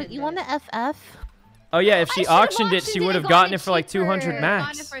auctioned want it. the FF? Oh yeah, if I she should've auctioned it, she auctioned would it, have got gotten it it for like 200 cheaper. Got it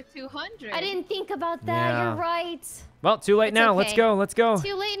max. for 200. I didn't think about that. Yeah. You're right. Well, too late It's now. Let's okay. go. Let's go.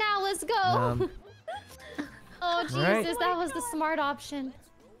 Too late now. Let's go. Oh Jesus, Alright. that was the smart option.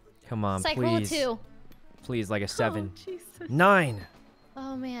 Come on, Psych roll a please. 2. Please, like a 7. Oh, Jesus. 9.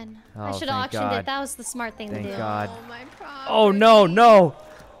 Oh man, Oh, I should thank have auctioned God. it. That was the smart thing Thank to do. God. Oh my property. Oh no, no,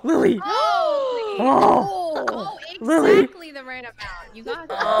 Lily. Oh, Oh, exactly the right amount. You got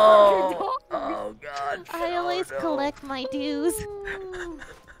that. oh, oh God. I always collect my dues.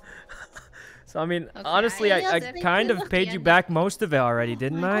 So I mean, Okay, honestly, I yes, kind of paid you back most of it already,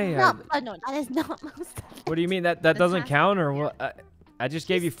 didn't I? No, no, that is not most of it. What do you mean that doesn't has- count or yeah. what? I just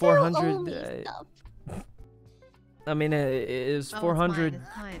gave you You still owe 400. me stuff. I mean, it is Oh, 400. It's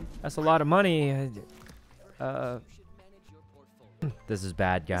fine. That's a lot of money. This is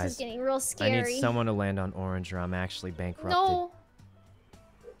bad, This is guys. getting real I scary. need someone to land on orange or I'm actually bankrupted. No.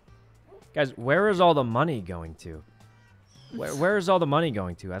 Guys, where is all the money going to? Where is all the money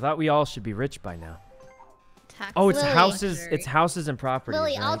going to? I thought we all should be rich by now. Tax Oh, it's Lily. houses. luxury. It's houses and properties.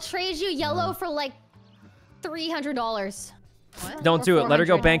 Lily, I'll right? trade you yellow for like $300. What? Don't or do it. Let her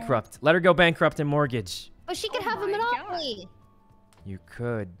go 400. bankrupt. Let her go bankrupt and mortgage. But she could Oh have a my monopoly. You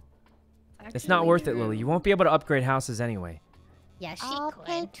could. It's Actually not worth it, true. Lily. You won't be able to upgrade houses anyway. Yeah, she I'll could.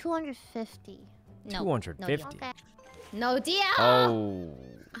 pay 250. No. 250. Okay. No deal. Oh.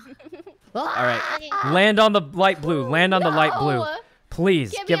 All All right. Land on the light blue. Land on the light blue.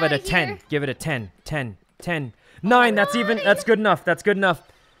 Please Get me give it a outta 10. here. Give it a 10. 10. 10. 9. That's even. That's good enough. That's good enough.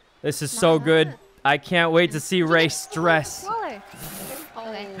 This is so good. I can't wait to see Ray stress. Smaller. Oh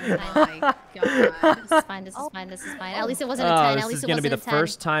Okay. my god. This is fine. This is fine. This is fine. At least it wasn't a 10. Oh, At this least is it gonna be wasn't the a 10.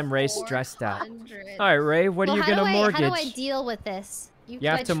 first time Ray's stressed out. 400. All right, Ray. What are Well, you how gonna do mortgage? How do I deal with this? You Do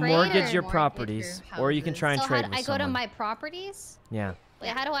have I to trade mortgage or- your Mortgage properties, your or you can try and So trade how do with I go to someone. my properties? Yeah. Wait,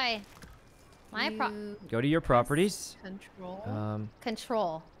 how do I? You Go to your properties. control.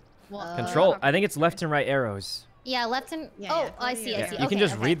 Control. Well, Control. I think it's left and right arrows. Yeah, left and. Yeah, oh, yeah, I go to see. your- I Yeah, see. you can Okay,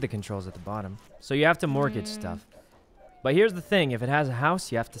 just okay. read the controls at the bottom. So you have to mortgage stuff. But here's the thing: if it has a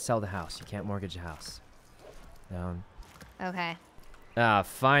house, you have to sell the house. You can't mortgage a house. Okay.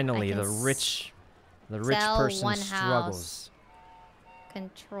 Finally, I the can rich sell person one struggles.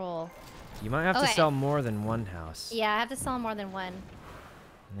 Control. You might have to Okay. sell more than one house. Yeah, I have to sell more than one.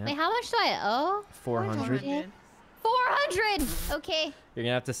 Yeah. Wait, how much do I owe? 400. 400. Okay. You're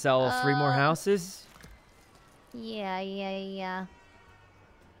gonna have to sell 3 more houses. Yeah.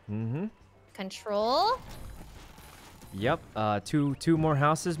 Mm-hmm. Control. Yep. Two more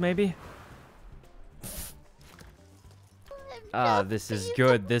houses maybe. This is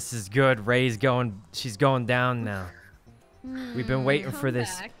good. This is good. Ray's going. She's going down now. We've been waiting for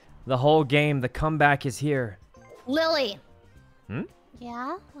this. Comeback. The whole game. The comeback is here. Lily,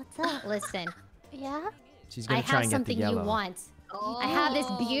 Yeah? What's up? listen. Yeah? She's I gonna try have and get the something you yellow. want. I have this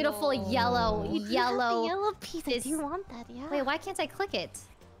beautiful yellow. You do have the yellow piece. I this- do want that, yeah. Wait, why can't I click it?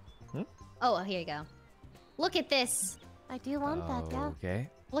 Oh, here you go. Look at this. I do want that, yeah. Okay.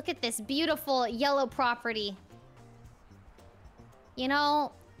 Look at this beautiful yellow property. You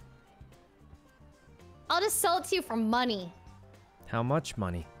know, I'll just sell it to you for money. How much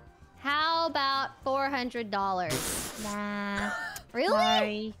money? How about $400? Nah. Really?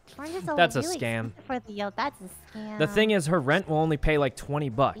 Sorry. That's a really scam. expensive For the yo, that's a scam. The thing is, her rent will only pay like 20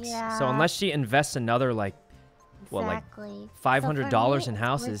 bucks. So Yeah. unless she invests another like exactly. $500 So in for me,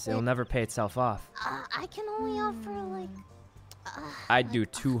 houses, it's it'll worth never pay itself off. it. I can only offer like. I'd do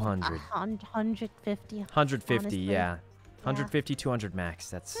 200. 150. 150, honestly. yeah. 150, 200 max.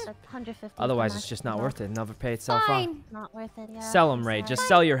 That's. 150. Otherwise, is it's just not not worth it. It'll never pay itself off. Fine. Not worth it, yeah. Sell them, I'm Ray. sorry. Just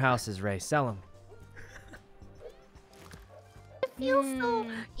sell your houses, Ray. Sell them. I feel so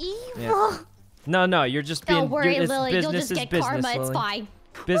evil. Yeah. No, you're just being. Don't worry, it's Lily. You'll business just is get business, karma. It's Lily. fine.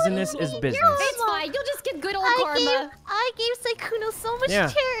 Business is business. It's fine. You'll just get good old karma. I gave Sykkuno so much Yeah.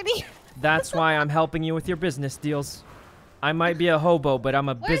 charity. That's why I'm helping you with your business deals. I might be a hobo, but I'm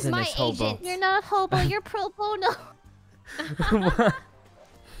a Where's my business hobo. agent? You're not a hobo, you're pro bono.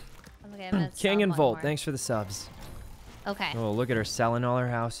 Okay, I'm gonna King sell and one Volt, more. thanks for the subs. Okay, Oh, look at her selling all her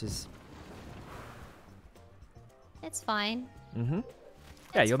houses. it's fine. Mm-hmm.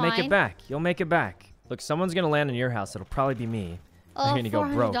 Yeah, It's you'll make fine. it back. You'll make it back. Look, someone's gonna land in your house. It'll probably be me. Oh, You're gonna go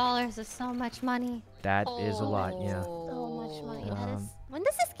broke. $400 is so much money. That is a lot, yeah. So much money. That Um, is... When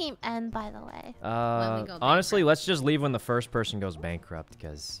does this game end, by the way? go Honestly, bankrupt. let's just leave when the first person goes bankrupt,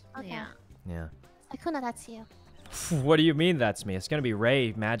 because, Okay. Yeah. yeah. Sykkuno, that's you. What do you mean that's me? It's gonna be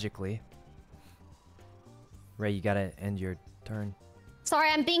Ray, magically. Ray, you gotta end your turn. Sorry,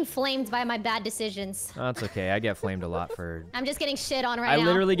 I'm being flamed by my bad decisions. Oh, it's okay. I get flamed a lot for... I'm just getting shit on right I now.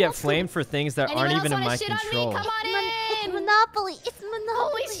 literally get flamed for things that Anyone aren't else even in wanna my shit control. On me? Come on It's in! Monopoly. It's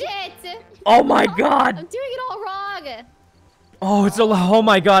Monopoly. Holy shit! Oh my I'm god! doing it all wrong. Oh, it's a... Oh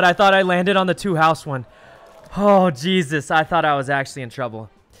my god, I thought I landed on the 2-house one. Oh, Jesus. I thought I was actually in trouble.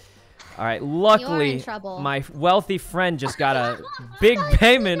 Alright, luckily, trouble. my wealthy friend just got a big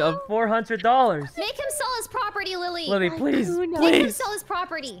payment of $400. Make him sell his property, Lily. Lily, please, Make him please, sell his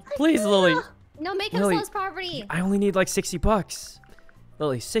property. please, Lily. No, make him Lily, sell his property. I only need like $60.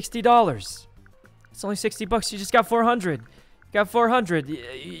 Lily, $60. It's only $60. You just got 400. You got 400.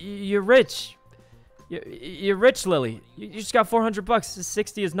 You're rich. You're rich, Lily. You just got 400 bucks.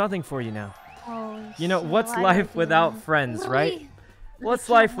 60 is nothing for you now. Holy You know, shit, what's why would life I do without that? friends, Lily, right? What's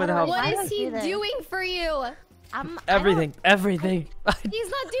life without What Why is would he do this? doing for you? everything? Everything. He's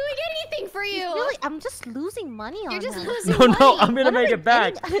not doing anything for you. Really, I'm just losing money on You're just him. losing No, money. no, I'm gonna What make am I it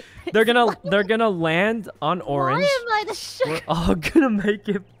back. getting- They're gonna land on orange. Why am I the sugar? We're all gonna make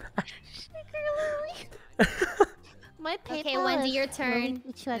it back. My PayPal Okay, Wendy, is your turn.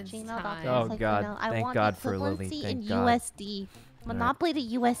 lilypichu@gmail.com. Oh, Like, God. you know, I Thank want God for Lily. equivalency Thank in God. USD. Monopoly to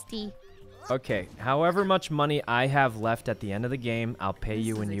USD. Okay, however much money I have left at the end of the game, I'll pay This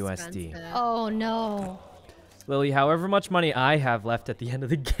you in is USD. expensive. Oh no. Lily, however much money I have left at the end of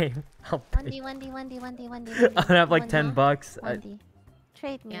the game, I'll pay. Wendy. I have like 10 bucks. Wendy.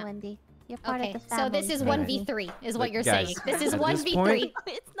 Trade me, Yeah. Wendy. You're part Okay, of the so family. this is Right. 1v3, is what Look, you're guys, saying. This is at this 1v3. point,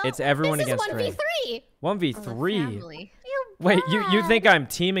 It's not. It's everyone This is against Ray. 1v3. 1v3. Family. Wait, you think I'm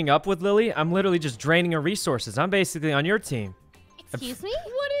teaming up with Lily? I'm literally just draining her resources. I'm basically on your team. Excuse me?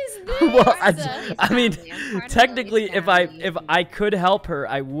 What is this? Well, Lily's I mean, family. I'm part of technically, Lily's if family. I could help her,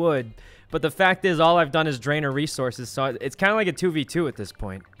 I would. But the fact is, all I've done is drain her resources. So it's kind of like a 2v2 at this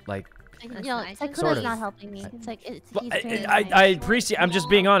point. Like, You Listen, know, I just- Sykkuno's Sort of. not helping me. It's like it's well, he's draining I my- appreciate. I'm just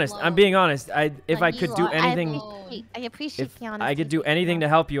being honest. I'm being honest. If But I could you do are- anything, I appreciate if the I honesty, could do but anything no. to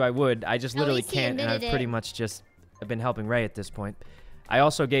help you, I would. I just At literally least he can't, and I've admitted pretty it. much just I've been helping Ray at this point. I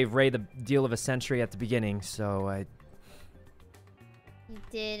also gave Ray the deal of a century at the beginning, so I. You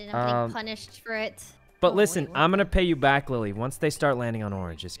did, and I'm getting Um, punished for it. But Oh, listen, wait, what I'm gonna pay you back, Lily. Once they start landing on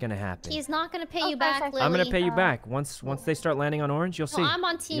orange, it's gonna happen. He's not gonna pay Oh, you back, perfect. Lily. I'm gonna pay you Uh, back once they start landing on orange. You'll see. No, I'm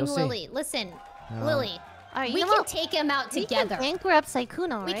on Team You'll see. Lily. Listen, Uh, Lily, All right, we you can know what? take him out We together. can bankrupt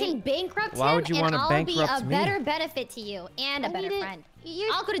Sykkuno, We right? can bankrupt Why him, would you and wanna I'll be bankrupt a me? better benefit to you and a I better need it. friend.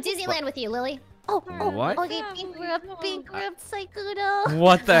 You're... I'll go to Disneyland with you, Lily. Oh, What? Okay, bankrupt Sykkuno.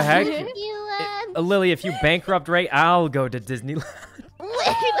 What the heck? Disneyland. Lily, if you bankrupt Ray, I'll go to Disneyland. Wait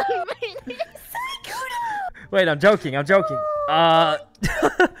a minute. Wait, I'm joking. I'm joking.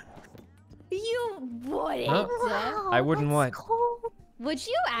 You wouldn't. Huh? Wow, I wouldn't that's what? cool. Would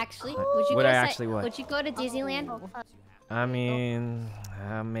you actually? Would you Would go I to actually what? Would you go to Disneyland? I mean,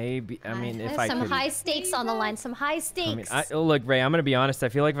 maybe. I mean, if There's I some could. high stakes on the line. Some high I mean, stakes. oh, look, Ray. I'm gonna be honest. I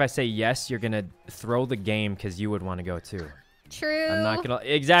feel like if I say yes, you're gonna throw the game because you would want to go too. True. I'm not gonna.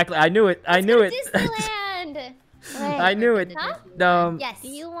 Exactly. I knew it. I knew it. Disneyland. I knew it. Huh? Yes. Do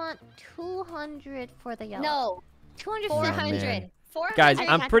you want 200 for the yellow? No. 250. 400. man. 400. Guys, I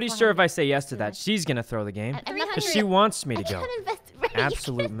I'm can't pretty do sure if 400. I say yes to that, she's gonna throw the game. I'm not 300. Because she wants me to I go. can't invest. Right,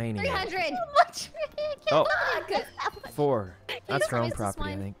 Absolute maniac. 300. Too much. I can't Oh. invest that much. 4. That's her own promise this property,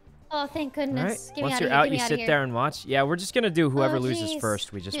 I one? think. Oh, thank All goodness. right. Get me Once out you're of here. out, Get me you out of sit here. there and watch. Yeah, we're just gonna do whoever loses jeez.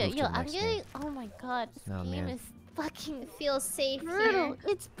 first. We just move Dude, to yo, the I'm next game. getting. Oh my god, this Oh, game man. is fucking It feels safe brutal. here.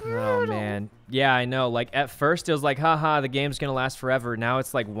 It's brutal. Oh man, yeah, I know. Like at first it was like, haha, the game's gonna last forever. Now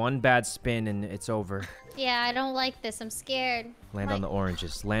it's like one bad spin and it's over. Yeah, I don't like this. I'm scared. Land on the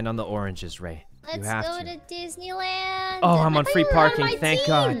oranges. Land on the oranges, Ray. You Let's have go to. to Disneyland. Oh, I'm on free You're parking. my Thank team.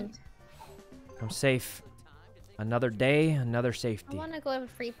 God. I'm safe. Another day, another I safety. want to go to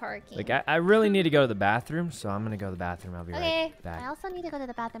free parking. Like I really need to go to the bathroom, so I'm gonna go to the bathroom. I'll be Okay. right I back. also need to go to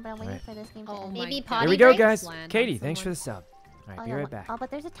the bathroom, but I'm waiting Right. for this game to Oh end. my Maybe God. potty Here we go, break? guys. Land on Katie, thanks for someone. the sub. All right, Oh, be yeah, right back. Oh, but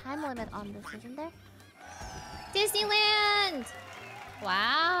there's a time limit on this, isn't there? Disneyland.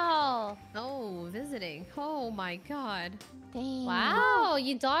 Wow. Oh, visiting. Oh my god. Dang. Wow,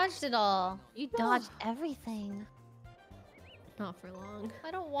 you dodged it all. You dodged everything. Not for long.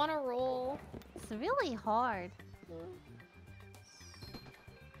 I don't want to roll. It's really hard.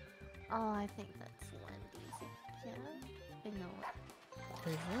 Oh, I think that's Wendy's. Yeah, I know.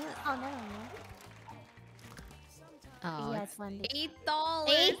 Is it? Oh, never mind. Oh, Yeah, it's it's Wendy's.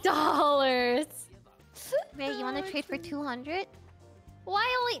 $8. $8. Ray, you want to trade for 200? Why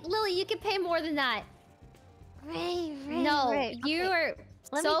only Lily? You can pay more than that. Ray, No, Ray. you Okay, are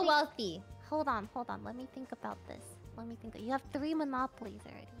let me so think. wealthy. Hold on. Let me think about this. Let me think. You have 3 monopolies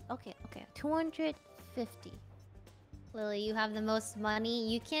already. Okay. 250. Lily, you have the most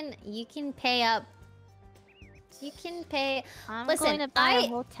money. You can pay up. You can pay. I'm Listen, going to buy a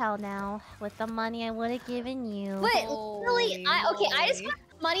hotel now with the money I would have given you. But Lily, Holy I just moly.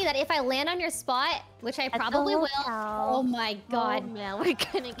 got money that if I land on your spot, which I At the probably will. hotel. Oh my god. Oh, man, we're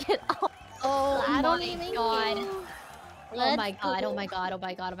gonna get off. Oh I don't my even god. know. Oh Let's my god. go. Oh my god. Oh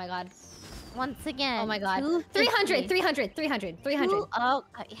my god. Oh my god. Once again. Oh my god. 250. 300. Oh,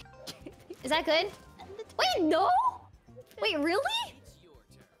 Is that good? Wait, no. Wait, really?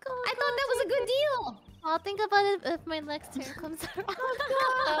 I thought that was a good deal. I'll think about it if my next turn comes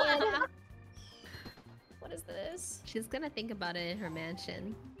around. What is this? She's gonna think about it in her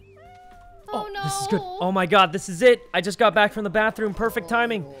mansion. Oh no. This is good. Oh my god, this is it. I just got back from the bathroom. Perfect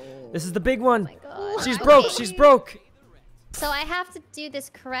timing. This is the big one. Oh God. She's broke. Okay. She's broke. So I have to do this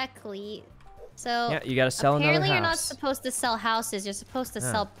correctly. So Yeah, you gotta sell another apparently you're not house. supposed to sell houses. You're supposed to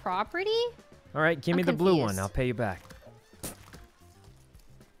sell property. All right, give me I'm the blue one. confused. I'll pay you back.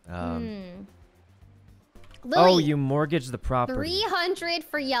 Lily, Oh, you mortgaged the property. 300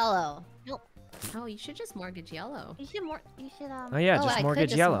 for yellow. Oh, you should just mortgage yellow. You should Oh yeah, Oh, just I could mortgage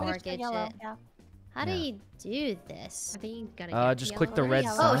just yellow. mortgage yellow. it. Yeah. How do Yeah. you do this? I think you gotta get Just click the yellow. red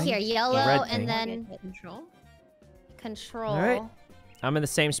Yellow. Oh, sign. here, yellow, red and thing. then Control. control. All right. I'm in the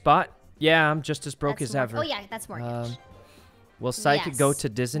same spot. Yeah, I'm just as broke That's as ever. Oh yeah, that's mortgage. Will Psychic go Yes. to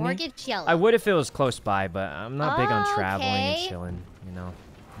Disney? Mortgage yellow. I would if it was close by, but I'm not big on traveling and Okay. chilling, you know.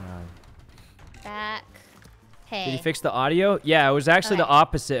 Back. Pay. Did you fix the audio? Yeah, it was actually the Okay.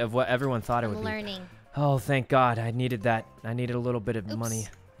 opposite of what everyone thought it I'm would be. learning. Oh, thank God. I needed that. I needed a little bit of Oops. money.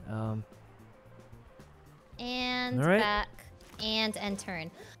 And All right. back. And end turn.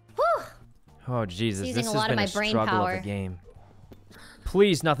 Whew. Oh, Jesus. Using This a has lot of been my a brain struggle power. of a game.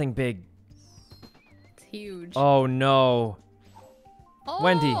 Please, nothing big. It's huge. Oh, no.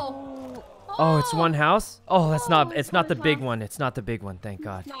 Wendy. Oh, it's one house? Oh, that's not. It's not the big one. It's not the big one. Thank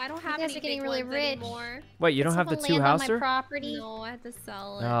God. No, I don't have guys any are getting big really ones rich. anymore. Wait, you don't have the Someone land on my two-houser? property. No, I had to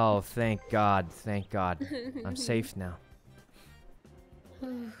sell it. Oh, thank God. Thank God. I'm safe now. All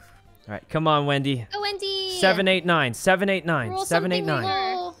right, come on, Wendy. Go, Wendy. 789. 789. Roll 789.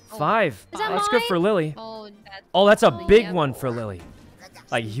 something low. 5. Is that That's good mine? for Lily. Oh, That's a the big yellow. one for Lily.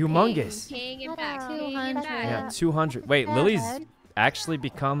 Like humongous. Paying it back. Ta-da. Paying it 200. back. Yeah, 200. Wait, Lily's actually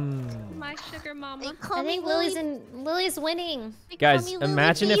become. My sugar mama. I think Lily's winning. Guys,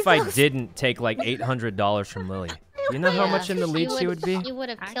 imagine if I didn't take like $800 from Lily. You know how Yeah. much in the lead she would be? She would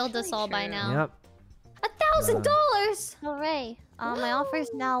have killed us Actually all by true. now. Yep. $1,000. Hooray. My offer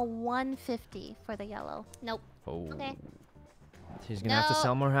is now 150 for the yellow. Nope. Oh. Okay. She's gonna have to No.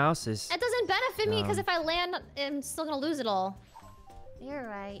 sell more houses. That doesn't benefit me because Um, if I land, I'm still gonna lose it all. You're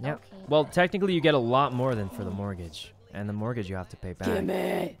right. Yep. Okay. Well, technically, you get a lot more than for the mortgage, and the mortgage you have to pay back.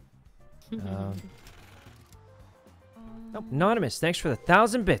 me. Oh, Anonymous, thanks for the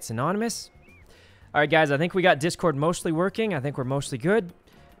 1,000 bits, Anonymous. All right, guys, I think we got Discord mostly working. I think we're mostly good.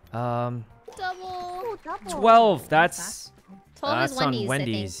 Double. 12. That's 12 is on Wendy's, I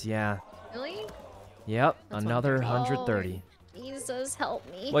Wendy's. Yeah. Really? Yep. That's Another 130. 130. Jesus, help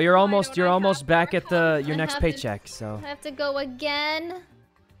me. Well, you're Why almost don't I have back at the your I next have to- paycheck. So. I have to go again.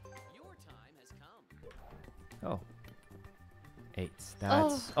 Oh. 8.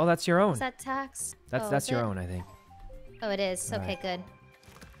 That's that's your own. Is that tax? That's your own, I think. Oh, it is. All Okay, right. good.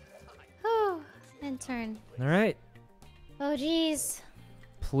 Whew. Intern. All right. Oh, jeez.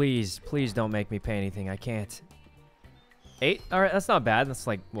 Please don't make me pay anything. I can't. 8? All right, that's not bad. That's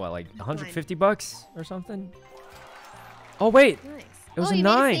like what, like 150 bucks or something? Oh wait, Nice. it was oh, a you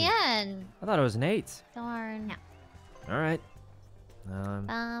 9. made it to the end. I thought it was an 8. Darn. All right. Bum,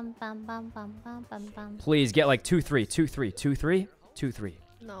 bum, bum, bum, bum, bum, bum. Please get like 2-3, 2-3, 2-3, 2-3,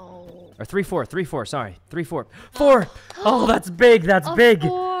 No. or 3-4, 3-4. Sorry, 3-4, 4. Oh, that's big. That's big.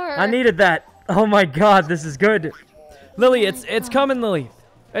 4. I needed that. Oh my God, this is good. Lily, it's coming, Lily.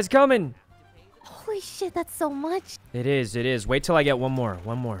 It's coming. Holy shit, that's so much. It is. Wait till I get one more.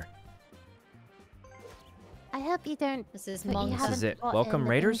 One more. I hope you don't. This is but you monks. This haven't is it. forgotten Welcome the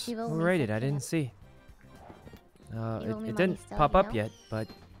Raiders. things you've Who only raided? said I didn't yet. see. You owe me It money didn't still, pop you up know? yet, but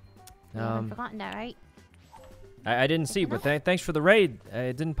You haven't forgotten that, right? I didn't see. But thanks for the raid.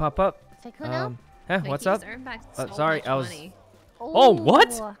 It didn't pop up. Sykkuno? What's up? Sorry, I was. Oh, Oh,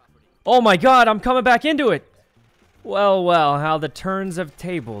 what? Oh my God! I'm coming back into it. Well, how the turns have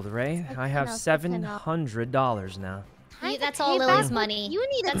tabled, Ray. I have $700 now. That's all Lily's back money. You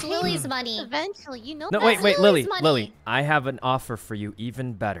need That's to Lily's pay money. eventually. You know No, that. wait, Lily's Lily, money. Lily. I have an offer for you,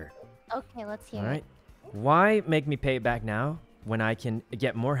 even better. Okay, let's hear All it. right. Why make me pay it back now when I can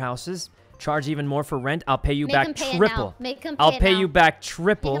get more houses, charge even more for rent? I'll pay you Make back him pay it triple. now. Make him pay I'll it pay now. you back Make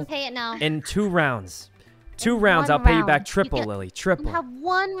triple him pay it now. in 2 rounds. 2 rounds, one I'll pay you back round. triple, You get- Lily. You Triple. have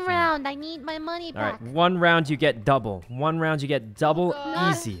 1 round. I need my money All back. right. 1 round, you get double. 1 round, you get double.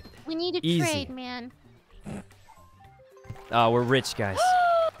 God. Easy. We need to Easy. trade, man. Oh, we're rich, guys.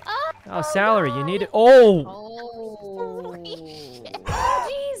 Oh, salary. You need it. Oh. Oh. shit.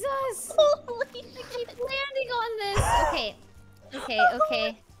 Jesus. Holy I keep landing on this.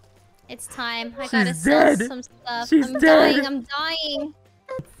 Okay. It's time. I gotta sell dead. some stuff. She's I'm dead. dying. I'm dying.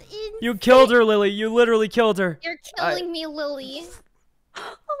 That's insane. You killed her, Lily. You literally killed her. You're killing me, Lily. Oh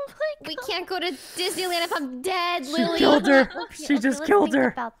my god. We can't go to Disneyland if I'm dead, She Lily. killed her. Okay, She okay, just let's killed think her.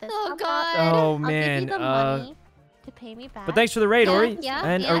 about this. Oh, How about God. Oh, I'll man. give you the money to pay me back. But thanks for the raid, Yeah, Ori. yeah,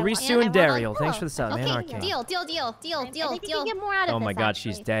 and yeah, Arisu yeah, and I Daryl. will. Thanks for the sub. Okay, And Arcane. deal. I think you can Deal. get more out of Oh this, my God,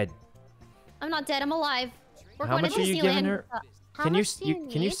 actually. she's dead. I'm not dead. I'm alive. We're How going much to are you Disneyland. giving her? How Can you much do you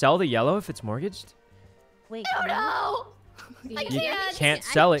can you need? sell the yellow if it's mortgaged? Wait, Oh no! I You can't. can't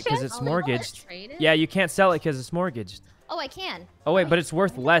sell it because it's mortgaged. Yeah, you can't sell it because it's mortgaged. Oh, I can. Oh wait, but it's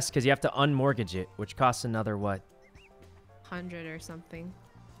worth less because you have to unmortgage it, which costs another what? 100 or something.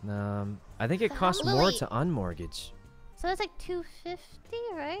 I think it So how costs more Lily- to unmortgage. So that's like 250,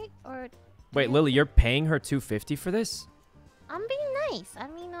 right? Or Wait, Lily, you're paying her $250 for this? I'm being nice. I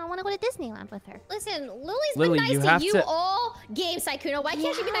mean, I want to go to Disneyland with her. Listen, Lily's Lily, been you nice have to you to- all game, Sykkuno. Why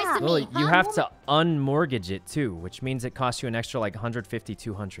can't you be nice Yeah. to Lily, me? you huh? have to unmortgage it too, which means it costs you an extra like 150,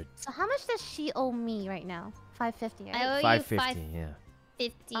 200. So how much does she owe me right now? 550, right? I owe you 550, yeah.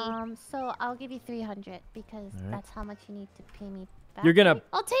 550. So I'll give you 300 because Alright. that's how much you need to pay me back. You're gonna right?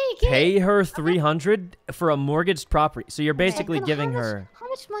 I'll take pay it. her 300 for a mortgaged property. So you're basically Sykkuno, giving how much- her How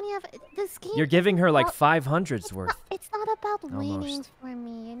much money have this game? you're giving her like Well, 500's worth. It's not about winning Almost. for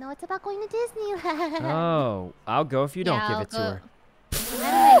me, you know. It's about going to Disneyland. Oh, I'll go if you don't Yeah, give I'll it to go. her.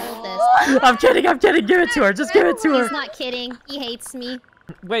 How do I hold this? I'm kidding. Give it to her. Just give it to her. He's not kidding. He hates me.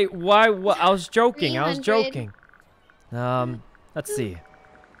 Wait, why? What? I was joking. 300. joking. Let's see.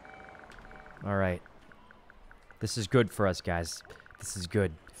 All right. This is good for us, guys. This is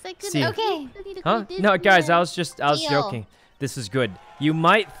good. Sykkuno, See- Okay. you need to go Huh? to No, guys, I Disneyland. was Deal. joking. This is good. You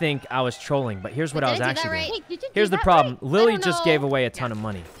might think I was trolling, but here's what Wait, I was did I do that actually right? doing. Wait, did you do Here's the that problem. right? Lily don't just know. gave away a ton of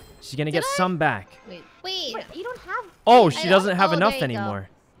money. She's gonna get some back. Wait. Wait. Wait, you don't have. Oh, I she don't- doesn't have oh, enough there you go. anymore.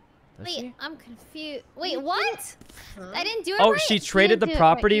 Does Wait, she? I'm confused. Wait, what? I didn't do it Oh, right. she traded the do it right.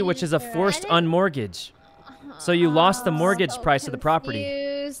 property, You which is did a it right. forced I didn't- unmortgage. So you lost the mortgage so price of the property.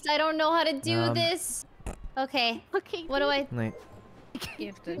 confused. I don't know how to do Um, this. Okay. Okay. What do I? Wait, You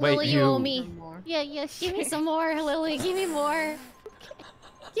have to Wait, Lily, you you- owe me. more. Yeah, yeah. Give me some more, Lily. Give me more.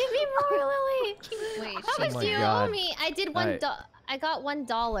 Give me more, Lily. Wait, How Oh much my do you God. owe me? I did I got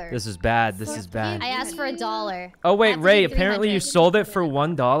 $1. this is bad. This is bad. I asked for $1. Oh I wait, have to Ray. do Apparently you 300. sold it for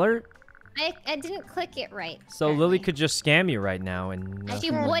 $1. I didn't click it right. So Lily apparently. could just scam you right now, and She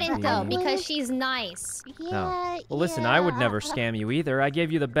nothing wouldn't would though be- because she's nice. Yeah. Well, listen, I would never scam you either. I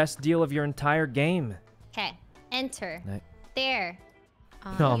gave you the best deal of your entire game. Okay. Enter. Right. There. Oh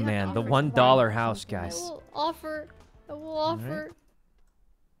you have man, the offers $1 for house, something I guys. will offer. I will offer.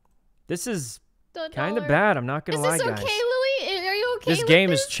 This is the kind of dollar. bad. I'm not gonna Is lie, this guys. okay, Lily? Are you okay This with game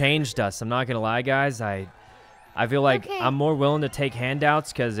this? has changed us. I'm not gonna lie, guys. I feel like Okay. I'm more willing to take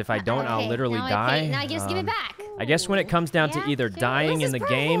handouts because if I don't, I'll Okay, literally now die. Now just give it Um, back. I guess when it comes down Yeah, to either sure. dying This in is the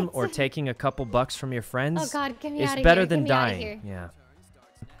game perfect. or taking a couple bucks from your friends, Oh God, get me it's out of better here. than Get me outta dying. here.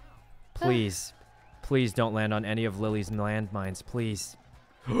 Yeah. Please, please don't land on any of Lily's landmines, please.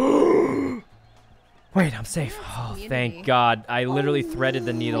 Wait, I'm safe. Oh, thank community. God. I literally threaded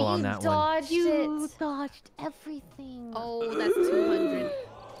the needle on You that one. dodged You it. dodged everything. Oh, that's 200.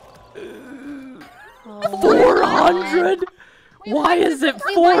 400? Why is it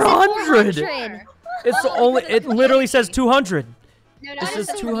Wait, why is it 400? 400? It's only. It literally says 200. No, This that is was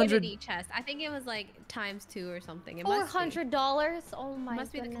the 200. community chest. I think it was like ×2 or something. It must be. $400? Oh my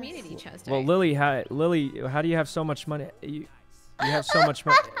Must be the goodness. community chest. Well, right? Lily, how do you have so much money? You have so much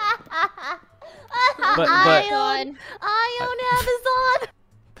money. But I God. own Amazon.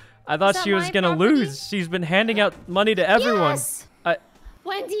 I thought that she was my gonna property? lose. She's been handing out money to everyone. Yes!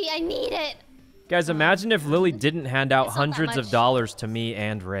 Wendy, I need it. Guys, imagine if Lily didn't hand out It's not that hundreds of much. dollars to me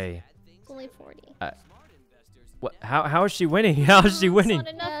and Ray. It's only 40. What? How is she winning? How is she winning?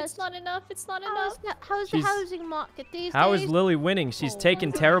 It's not enough. It's not enough. It's not How's, enough. how's the She's- housing market these How days? is Lily winning? She's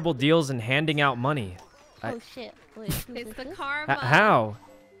taking terrible deals and handing out money. Oh shit. Wait, who It's was the this? karma. How?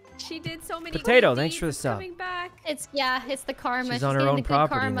 She did so many Potato, good thanks deeds, for the it's sub. coming back. It's it's the karma. She's on her getting own the good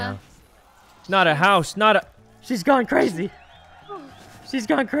property karma. now. Not a house, not a... She's gone crazy. She's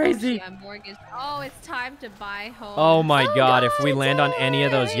gone crazy. She mortgaged. Oh, it's time to buy home. Oh my god, if we it's land on any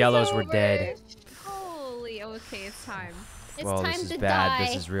of those over, yellows, it's we're over. dead. Holy, okay, it's time. It's Whoa, time this is to bad. die.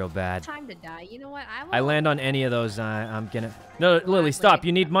 This is real bad. Time to die. You know what? I land on any of those, I'm gonna... No, Lily, stop.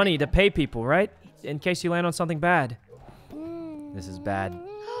 You need money to pay people, right? In case you land on something bad. This is bad.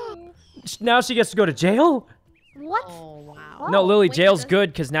 Now she gets to go to jail? What? Oh wow. No, Lily, wait, jail's does-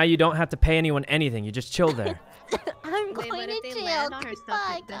 good because now you don't have to pay anyone anything. You just chill there. I'm Wait, going but if to they jail. land on her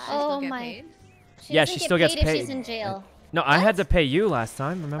Goodbye, stuff, does guys. she still Oh get my- paid? Yeah, doesn't she get still gets if paid. she's in jail. No, I had to pay you last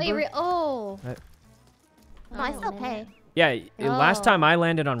time, remember? Wait, oh. No, I still pay. Yeah, last Oh. time I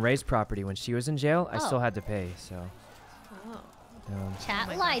landed on Ray's property when she was in jail, I still Oh. had to pay, so... Oh. Chat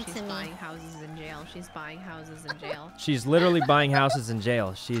Oh my lied God, to she's me. buying houses in jail. She's buying houses in jail. She's literally buying houses in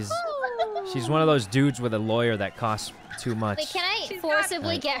jail. She's one of those dudes with a lawyer that costs too much. Wait, can I She's got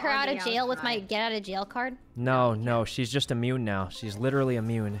forcibly people get her on out the of jail with my outside. get out of jail card? No, she's just immune now. She's literally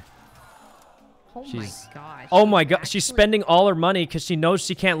immune. Oh She's- my gosh. Oh my god, she's spending all her money because she knows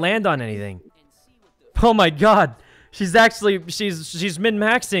she can't land on anything. Oh my god, she's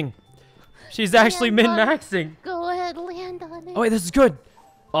min-maxing. She's actually Land on it. min-maxing. Go ahead, land on it. Oh wait, this is good.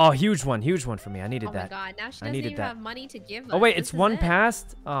 Oh, huge one for me. I needed Oh my that. god, now she I doesn't needed even that. have money to give us. Oh wait, This it's is one it.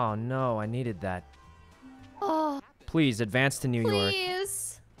 past? Oh no, I needed that. Oh, Please, advance to New York.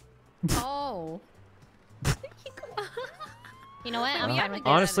 please. Oh. You know what? I'm We fine have with to that.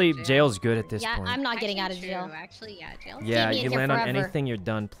 get Honestly, out of jail. jail's good at this Yeah, point. I'm not getting out of Actually jail. true, Actually, yeah, jail. Yeah, Keep me in you here land on forever. anything, you're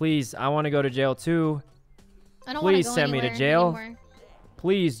done. Please, I want to go to jail too. I don't wanna Please go send me to anywhere jail. anymore.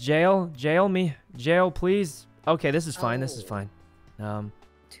 Please, jail me. Jail, please. Okay, this is fine. This is Oh. fine.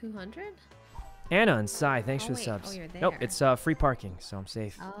 200? Anna and Sai, thanks Oh, for the wait. subs. Oh, you're Nope, there. it's free parking, so I'm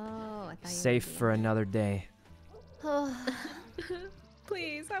safe. Oh, I thought you Safe were for another day.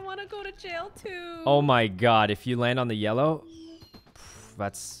 Please, I want to go to jail too. Oh my god, if you land on the yellow,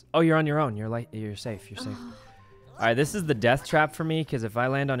 that's... Oh, you're on your own. You're safe. You're safe. All right, this is the death trap for me because if I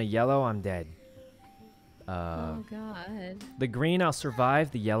land on a yellow, I'm dead. Oh god. The green, I'll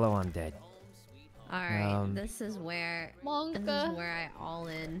survive. The yellow, I'm dead. All right, Um, this is where Monka. I all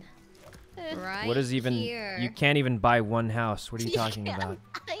in. Right. What is even... Here. You can't even buy one house. What are you talking about?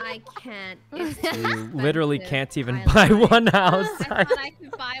 I can't. It's You literally expensive. can't even I buy lied. one house. I thought I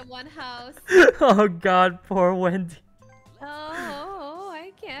could buy one house. Oh god, poor Wendy. Oh,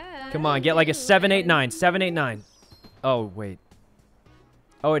 I can't. Come on, get like a 789. 789. Oh, wait.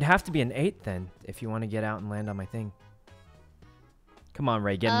 Oh, it'd have to be an 8 then, if you want to get out and land on my thing. Come on,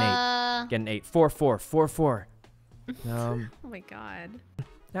 Ray, get an 8. Get an 8. 4-4. 4-4. Oh my god.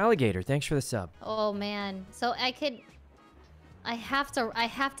 Alligator, thanks for the sub. Oh man. So I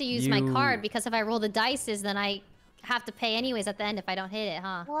have to use my You- card because if I roll the dices, then I have to pay anyways at the end if I don't hit it,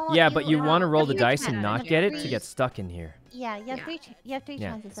 huh? Well, Yeah, but you want to roll the you dice can. and not you get it can. to get stuck in here. Yeah, you have Yeah. three. You have three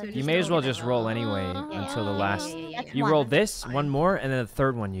Yeah. chances. So of just You may as roll well it. just roll anyway Yeah. until the last... That's You one. roll this, fine. one more, and then the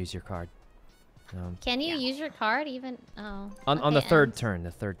third one use your card. Can you use your card even? Oh. On the okay, third and turn,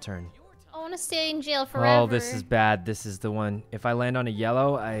 the third turn. I want to stay in jail forever. Oh, this is bad. This is the one. If I land on a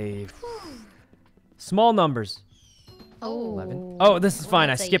yellow, Small numbers. Oh. 11. Oh, this is fine.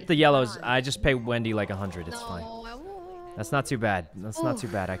 I Let's say skipped the yellows. I just pay Wendy like 100. It's No, fine. I won't. That's not too bad. That's not too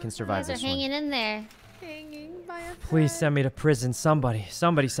bad. I can You survive guys are this one. hanging in there. Hanging by a Please thread. send me to prison. Somebody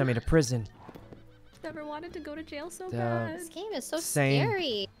send me to prison. Never wanted to go to jail so The- bad. This game is so Same.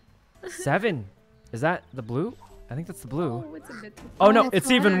 scary. 7. Is that the blue? I think that's the blue. Oh, it's a bit. Oh no, my it's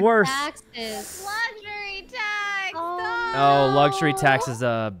God, even our worse. Taxes. Luxury tax. Oh, luxury tax is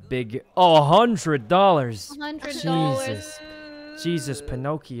a big... Oh, $100. $100. Jesus. Jesus,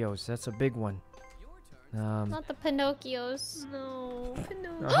 Pinocchios. That's a big one. Not the Pinocchios. No.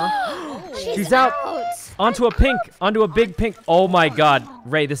 Uh-huh. She's She's out. Onto a pink. Onto a big pink. Oh my god.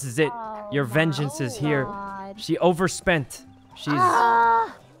 Ray, this is it. Your vengeance is here. God. She overspent. She's...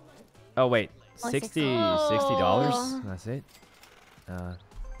 Ah! Oh, wait. Oh, $60. That's it. All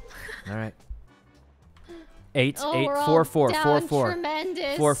right. 8, Oh, 8, we're all 4, 4, down 4, 4.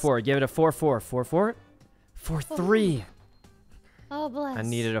 Tremendous. 4, 4. Give it a 4, 4. 4, 4. 4, 3. Oh, bless. I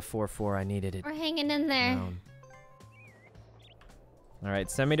needed a 4, 4. I needed it. We're hanging in there. All right,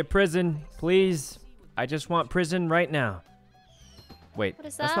 send me to prison, please. I just want prison right now. Wait, What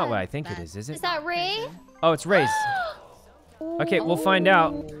is that's not what that? I think it is it? Is that Ray? Oh, it's Ray's. Okay, we'll find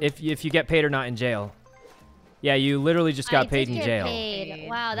out if you get paid or not in jail. Yeah, you literally just got paid in jail. Paid.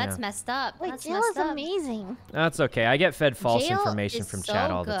 Wow, that's Yeah. messed up. Wait, That's jail messed is up. amazing. That's okay. I get fed false Jail information is from so chat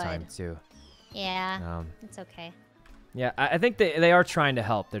all the good. time too. Yeah, it's okay. Yeah, I think they are trying to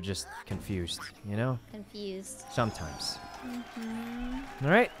help. They're just confused, you know? Confused. Sometimes. All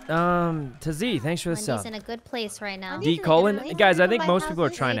right, Tazee, thanks for the Wendy's sub. in a good place right now. D colon, guys, I think most people are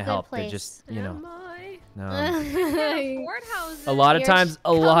trying to help. They're just, you know. A lot of times,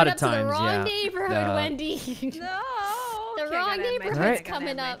 The wrong yeah. neighborhood, Wendy. No. The wrong neighborhood's Right.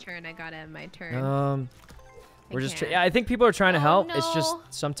 coming up. I got to end my turn. We're just, yeah, I think people are trying to help. It's just no.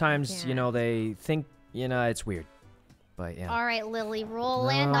 sometimes, you know, they think, you know, it's weird. But yeah. All right, Lily, roll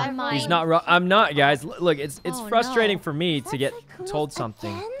land on mine. He's not wrong. I'm not, guys. Look, it's Oh, frustrating no. for me to get told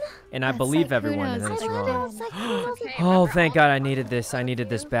something, and I believe everyone, and then it's wrong. Okay, Oh, remember thank all God, the I needed money this. he I needed owes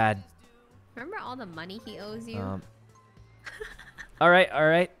this you? bad. Remember all the money he owes you? All right, all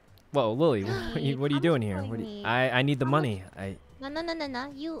right. Whoa, Lily, what are you How doing much here? do I What do need? I need the money.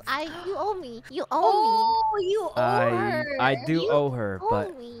 No. You owe me. You owe Oh, you owe her. I do You owe her, me. but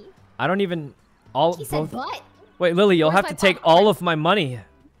Owe me. I don't even all He said, both. "But Wait, Lily, you'll Where's have to my take popcorn? all of my money.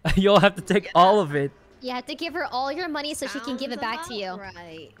 You'll have to take all of it. you have to give her all your money so she can give it Sounds back to you." about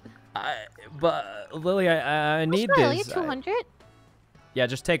Right. But Lily, I need How much do I owe you? this. 200? Yeah,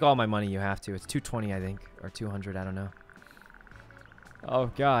 just take all my money. You have to. It's 220, I think, or 200. I don't know. Oh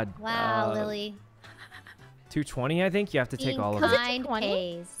God. Wow, Lily. 220, I think. You have to take Being all of it. kind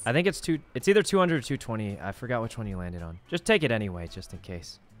pays. I think it's either 200 or 220. I forgot which one you landed on. Just take it anyway, just in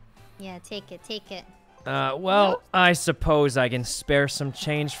case. Yeah, take it, take it. Well, I suppose I can spare some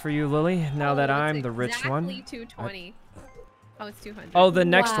change for you, Lily, now that I'm the rich one. Exactly 220. Oh, it's 200. Oh, the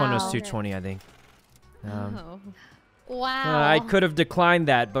next one was Wow. 220, I think. Oh. Wow. I could have declined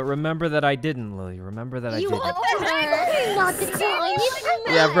that, but remember that I didn't, Lily. Remember that I You didn't. owe her. Not the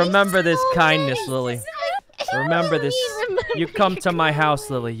time. Yeah, remember this kindness, Lily. Remember this. You come to my house,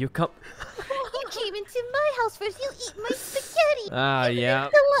 Lily. You come. You came into my house first. You eat my spaghetti. Ah, yeah.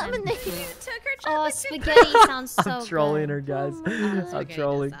 The lemonade. Oh, spaghetti sounds so I'm trolling good. her, guys. I'm Okay,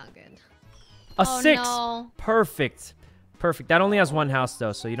 trolling. that's not good. A Oh, 6. no. Perfect. Perfect. That only has one house,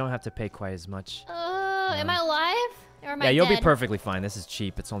 though, so you don't have to pay quite as much. Am I alive? Or am I Yeah, you'll be dead? perfectly fine. This is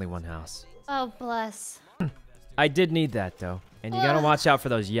cheap. It's only one house. Oh, bless. I did need that, though. And you gotta watch out for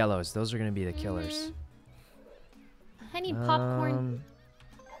those yellows. Those are gonna be the killers. I need popcorn.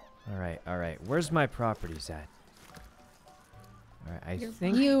 All right. Where's my properties at? All right, I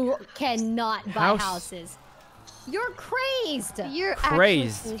think You cannot buy House- houses. You're crazed. You're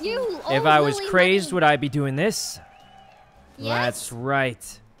Crazed. actually You if owe I was Lily crazed, money. would I be doing this? Yes. That's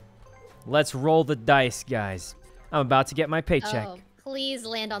right. Let's roll the dice, guys. I'm about to get my paycheck. Oh, please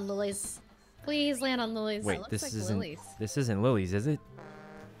land on Lily's. Please land on Lily's. Wait, looks this like isn't Lily's. this isn't Lily's, is it?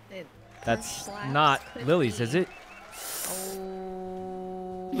 It That's perhaps not could Lily's, be. is it?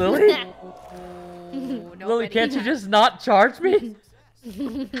 Oh. Lily? Oh, Lily, nobody can't you has- just not charge me?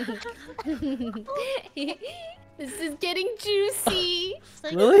 This is getting juicy.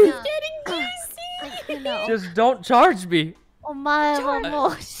 Lily? Getting juicy. Just don't charge me. Oh my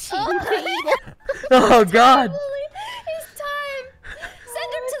gosh. Oh God. Lily, it's time.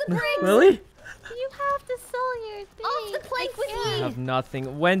 Send him to the brig. Lily? You have to sell your thing. Off the plank with I me. have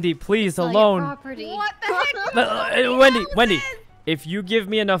nothing. Wendy, please, Sell your alone. property. What the heck? Wendy, if you give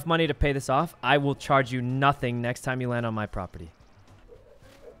me enough money to pay this off, I will charge you nothing next time you land on my property.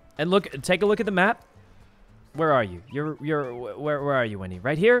 And take a look at the map. Where are you? Where are you, Wendy?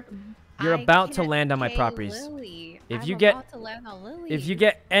 Right here? You're I about to can't land on my pay properties. Lily. If I'm you get- about to land on Lily. If you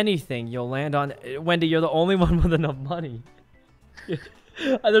get anything, you'll land on... Wendy, you're the only one with enough money.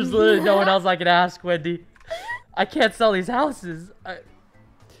 There's literally no one else I can ask, Wendy. I can't sell these houses.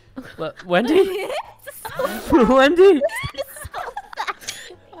 Wendy? Wendy?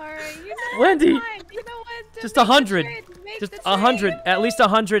 Alright, you know Wendy! what? You know what? Just make the 100. trade, make Just the 100. trade. At least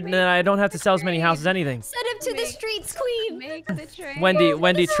 100, and then I don't have to sell as many houses, anything. Send him to the streets, queen. Make the trade.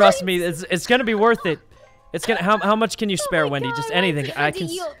 Wendy, trust me. It's gonna be worth it. It's gonna. How much can you spare, Wendy? Just anything. I can.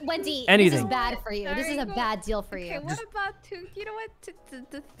 Wendy, anything. this is bad for you. This is a bad deal for you. Okay, what about you know what?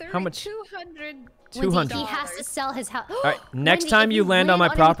 The 30, How much? 200. 200. He has to sell his house. All right. Next Wendy, time if you land on my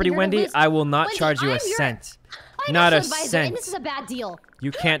anything, property, you're gonna Wendy, lose. I will not Wendy, charge you a I'm your cent. financial Not a advisor, cent. And this is a bad deal.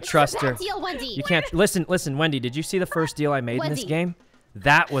 You can't This trust is a her. bad deal, Wendy. You can't. Listen, Wendy. Did you see the first deal I made in this Wendy. game?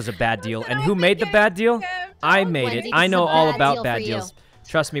 That was a bad deal. What And did who I made the make bad deal? it? I made Wendy, it. this I is know a all bad about deal bad for you. deals.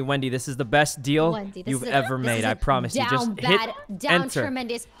 Trust me, Wendy, this is the best deal Wendy, you've ever made. I promise you. Just hit down enter.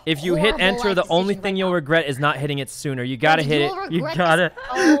 Tremendous. If you hit enter, the only thing you'll regret is not hitting it sooner. You gotta hit it. You gotta.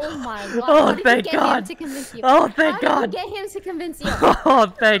 Oh my god. Oh, thank God. Oh, thank How God. did you get him to convince you?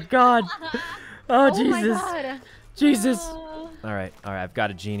 Oh, thank God. Oh, Jesus. My god. Jesus. All right. I've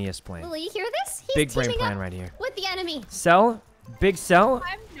got a genius plan. Lily, you hear this? He's Big brain teaming plan up right here. with the enemy. Sell. Big sell.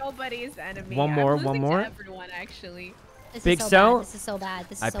 I'm nobody's enemy. One more. I'm One losing more. to everyone, actually. This Big is so sell. Bad. This is so bad.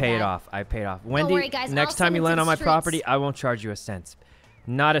 This is I so pay it bad. off. I paid off. Wendy, worry, guys. next I'll time send you him land to on the my streets. property, I won't charge you a cent.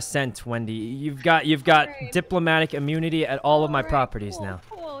 Not a cent, Wendy. You've got diplomatic immunity at all of my properties cool, now.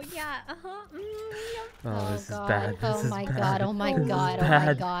 Cool. Yeah. Oh, this God. is bad. This Oh is my bad. god. Oh my This is god. Oh my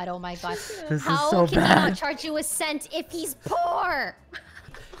bad. god. Oh my god. This How is so can he bad. not charge you a cent if he's poor?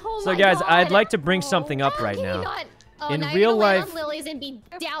 Oh So my guys, god. I'd like to bring something up How right can you now. not- Oh, In now real you're gonna land life- on Lily's and be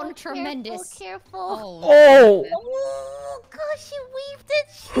down tremendous. Careful. Oh! Oh gosh, she weaved it.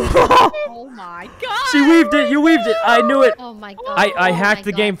 Oh my god. She weaved it. You weaved it. I knew it. Oh my god. I Oh hacked my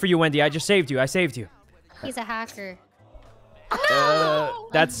the god. game for you, Wendy. I just saved you. I saved you. He's a hacker.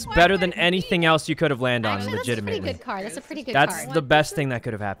 That's better than anything else you could have landed on, Actually, that's a pretty legitimately. good card. That's a pretty good That's card. the best thing that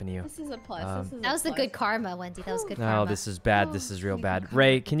could have happened to you. This is a plus. That was the good karma, Wendy. That was good No, karma. this is bad. This is real bad.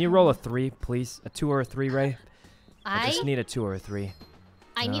 Ray, can you roll a 3, please? A 2 or a 3, Ray? I just need a 2 or a 3.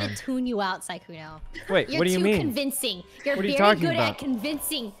 I need to tune you out, Sykkuno. Wait, You're what do you too mean? convincing. You're What are you very talking good about? at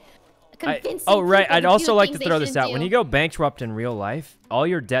convincing. Oh, right. people I'd to also do like to things throw they this out. shouldn't When do. you go bankrupt in real life, all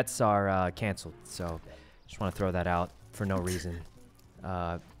your debts are canceled. So, just want to throw that out for no reason.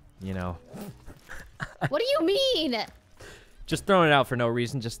 You know. What do you mean? Just throwing it out for no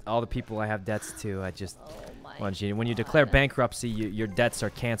reason. Just all the people I have debts to. I just want you. When you declare bankruptcy, your debts are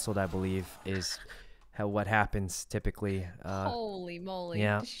canceled. I believe is what happens typically. Holy moly.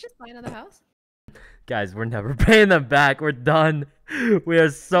 yeah. Did she just buy another house? Guys, we're never paying them back. We're done. We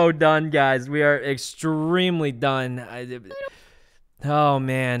are so done, guys. We are extremely done. Oh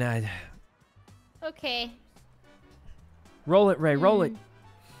man. Okay. Roll it, Ray. Roll it.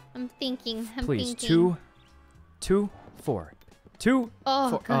 I'm thinking. I'm Please. thinking. 2, 4. 2, Oh,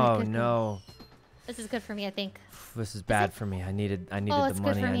 4. good, Oh good, good. no. This is good for me, I think. This is bad for me. I needed Oh, the it's good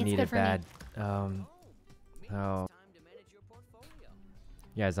money. for I me, it's need good it for me. bad. Oh.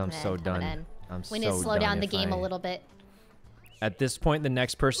 Guys, I'm so done. I'm We so need to slow done down the if game I- a little bit. At this point, the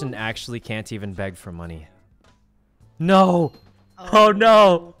next person actually can't even beg for money. No! Oh,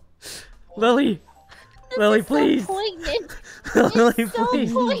 no! Lily! Lily, please! Poignant. Lily, So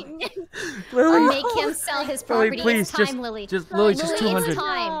please! poignant. Lily! Make him sell his property. please, It's time, just- Lily. Lily, just Lily, 200. it's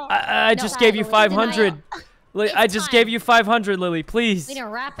time. I No, just gave you Lily, 500. denial. Lily, It's I just time. gave you 500, Lily, please. We need to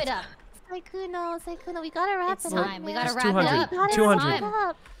wrap it up. Sykkuno, we gotta wrap It's it up. time. We man. gotta Just wrap it 200. up. We gotta 200. wrap it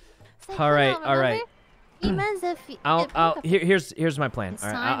up. All right, Sykkuno, all right. remember? Here's my plan. It's All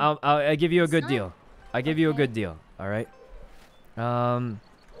right, time. I'll give you a good time. deal. I give you a good deal. All right.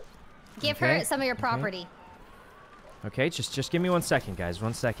 Give Okay, her some of your property. Okay, just give me 1 second, guys.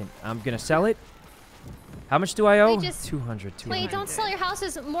 1 second. I'm gonna sell it. How much do I owe? Wait, just- 200. Wait, don't sell your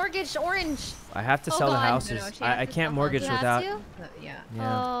houses mortgaged orange. I have to Oh, sell the God. houses. No, she I has to can't sell mortgage You have without. to? Yeah.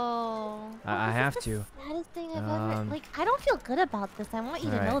 Yeah. Oh. I have to. Saddest thing I've ever. Um, Like, I don't feel good about this. I want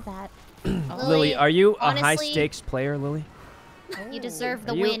you to Alright. know that. Lily, are you a high honestly- stakes player, Lily? You deserve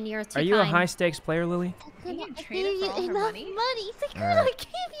the Are you- win. You're too Are you a kind. high stakes player, Lily? You Sykkuno, can I trade gave it for you all her enough money? money. Sykkuno, Alright. I gave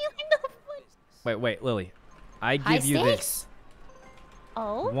you enough money. Wait, Lily. I High give you stakes? this.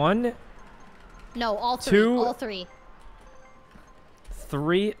 Oh? 1, No, all three. 2. All three.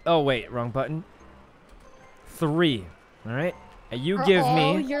 3. Oh wait, wrong button. 3. All right. And you For give all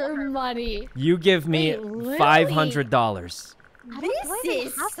me. your money. You give me Wait, Lily? $500. This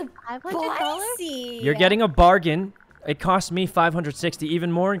is $500? You're getting a bargain. It cost me $560,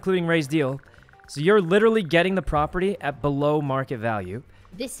 even more, including Ray's deal. So you're literally getting the property at below market value,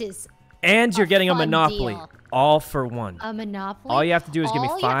 This is and you're getting a fun monopoly, deal. all for one. a monopoly. All you have to do is give me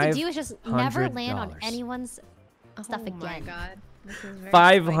All you have to do is just never $500. land on anyone's stuff Oh my again. god. This is very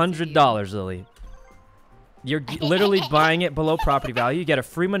 $500, Lily. You're literally buying it below property value. You get a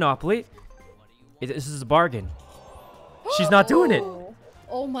free monopoly. This is a bargain. She's not doing it.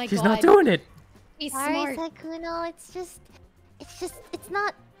 Oh my She's god. not doing it. He's Sorry, smart. Sykkuno. It's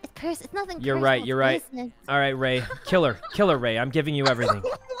not. It's nothing. You're personal, right. it's You're right. business. All right, Ray. Kill her. Kill her, Ray. I'm giving you everything.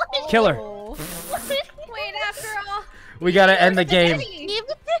 Kill her. Oh. Wait, after all. We gotta end the game. Give it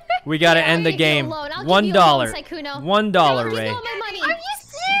to her. We gotta Yeah, end I'll the give you a game. loan. I'll $1. give you a loan, Sykkuno. $1, I'll give Ray. you all my money. Are you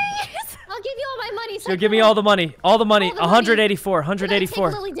serious? I'll give you all my money. So give me all the money. All the money. All the money. 184. We gotta take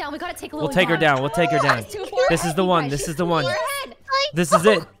 184. Lily down. We gotta take Lily We'll take her down. We'll take her down. She's too far This is ahead, the you one. guys. This She's is the too one. far ahead. This is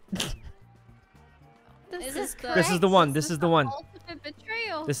it. This Is is this the, This is the one. This is the one. ultimate betrayal.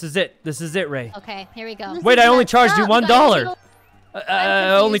 you. This is it. This is it, Ray. Okay, here we go. Wait, I only charged you $1. I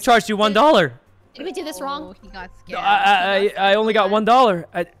only charged you $1. Did we do this wrong? Oh, he got scared. I only got $1.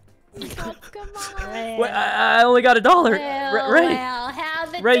 Oh, come on. Wait, I only got $1. Ray, Well,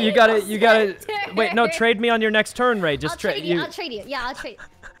 have it Ray, you gotta. Wait, no, trade me on your next turn, Ray. Just trade you. I'll trade you. Yeah, I'll trade.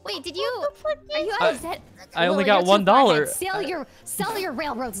 Wait, did you? Are you upset? I only Lily, got you're too far ahead. $1. Sell your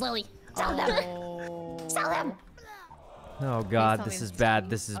railroads, Lily. Sell them. Sell them. Oh God, this is bad.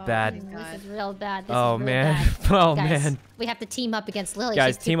 This is bad. This is real bad. This Oh is real man. bad. Oh Guys, man. we have to team up against Lily.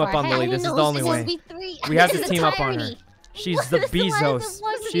 Guys, She's too team up far on ahead. Lily. This is the only way. We have to team up on her. She's the Bezos.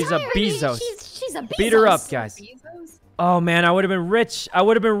 She's a Bezos. She's a Bezos. Beat her up, guys. Oh man, I would have been rich. I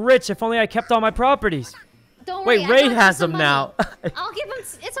would have been rich if only I kept all my properties. Don't worry, Wait, I Ray got has some them money. now. I'll give him.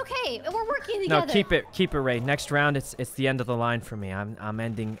 It's okay. We're working No, together. keep it, Ray. Next round, it's the end of the line for me. I'm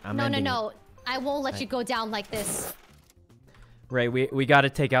ending. No. I won't let you go down like this. Ray, we got to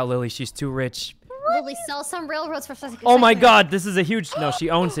take out Lily. She's too rich. Lily, sell some railroads for. Oh my God, this is a huge. No, she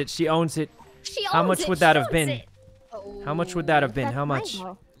owns it. She owns it. She owns How much it. would that She have owns been? it. How much would that have been? How much?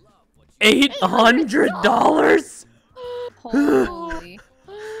 $800. $800. Holy.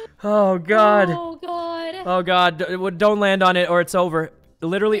 Oh God. Oh God. Oh God. Don't land on it or it's over.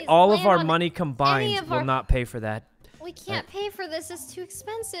 Literally, Please all of land our on money any combined of will our- not pay for that. We can't pay for this. It's too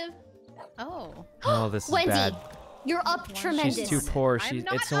expensive. Oh. Oh, this is Wendy, bad. you're up tremendous. She's too poor. not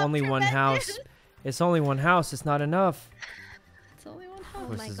It's up only one tremendous. house. It's only one house. It's not enough. It's only one house.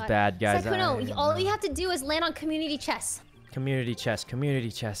 This my is God. bad, guys. Sykkuno, all you have to do is land on community chess. Community chest.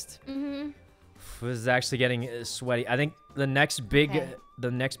 Community chest. Mm-hmm. This is actually getting sweaty. I think the next big,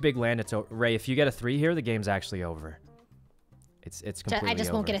 land. It's Ray. If you get a 3 here, the game's actually over. It's completely I just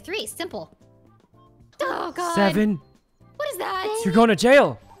over. won't get a 3. Simple. Oh God. 7. What is that? You're going to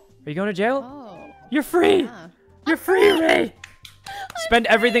jail. Are you going to jail? Oh. You're free. Yeah. You're free, Ray. Spend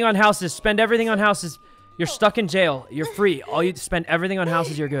everything on houses. Spend everything on houses. You're stuck in jail. You're free. All you spend everything on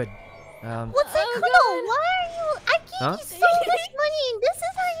houses. You're good. What's that? Why are you? I gave Huh? you so much money, and this is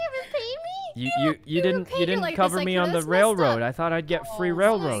how you're gonna pay me? You didn't like this, cover like, me on the that's messed railroad. up. I thought I'd get free Oh,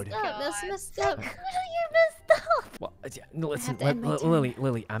 railroad. my God. That's messed up. You're messed up. Well, no, listen, to end my turn.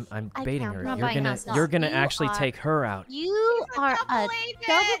 Lily, I'm I baiting can't. her. I'm not You're buying gonna houses. you're gonna You actually are- take her out. You are a agent.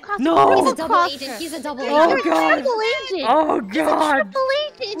 double crosser. No! He's Oh, a double agent. He's a double Oh, agent. God. Triple agent. Oh God. Triple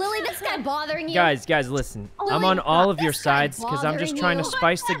agent. Lily, this guy bothering you? Guys, listen. I'm Lily, on all of your this guy sides because I'm just bothering trying to you.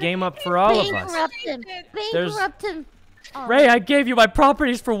 spice the game up for all of us. Bankrupt him. There's- Bankrupt him. Oh. Ray, I gave you my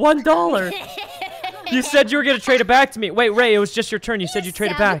properties for $1. You said you were gonna trade it back to me. Wait, Ray, it was just your turn. You said you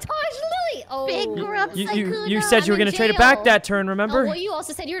trade it back. Sabotage Lily. Oh. Bankrupt You Sykkuno. said you were I'm in gonna trade it back jail. that turn. Oh, Remember? well, you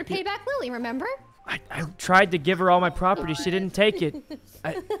also said you were to pay back Lily. Remember? I tried to give her all my property. She didn't take it.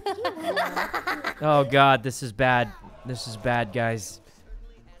 Oh God, this is bad. This is bad, guys.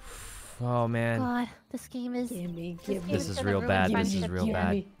 Oh man, God, this game is. this is real bad. This is real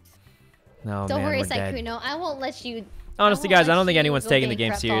bad. No Don't man, worry, we're dead. Sykkuno. I won't let you. Honestly, won't guys, I let don't think you anyone's go taking the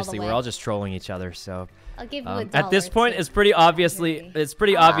game bankrupt all the seriously. We're way. all just trolling each other. So I'll give you at this $1 point, too. it's pretty obvious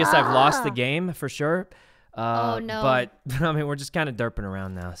I've lost the game for sure. Oh, no. But I mean, we're just kind of derping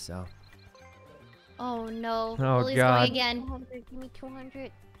around now. So Oh no. Oh, Lily's God. going again. 200, give me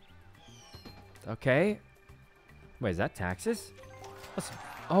 200. okay. Wait, is that taxes?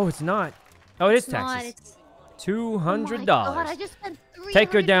 Oh, it's not. Oh, it is It's not, taxes. it's- $200. Oh my God, I just spent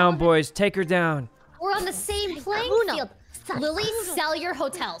Take her down, $300. boys. Take her down. We're on the same playing Sykkuno. field. Lily, sell your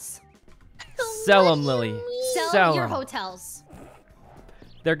hotels. Sell them, Lily. Sell your 'em. hotels.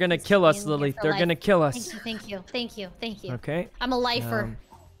 They're gonna kill us, being here Lily. for They're life. gonna kill us. Thank you. Thank you. Thank you. Okay. I'm a lifer. Um,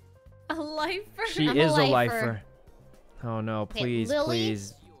 A lifer. she I'm a is a lifer. lifer. Oh no, please, Lily?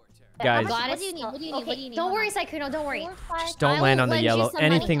 please. I Guys, got What it. do you need? What do you need? Okay, What do you need? don't Hold worry, on. Sykkuno. Don't worry. 4, 5, just don't I land will on the lend you yellow. some money.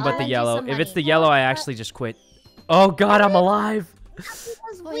 Anything I'll but the lend you yellow. some If it's money. the yellow, I actually just quit. Oh God, I'm alive.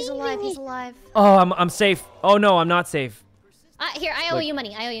 Oh, he's alive. He's alive. Oh, I'm safe. Oh no, I'm not safe. Here, I owe Look. you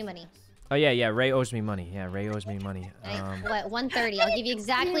money. I owe you money. Oh yeah. Ray owes me money. Yeah, Ray owes me money. What? 130. I'll give you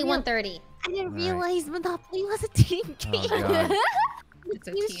exactly 130. I didn't Alright. realize Monopoly was a team game. Oh God. It's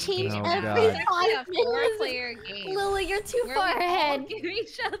a You team change game. Oh, every God. It's actually a 5 minutes. 4-player game. Lily, you're too Where far we all ahead. give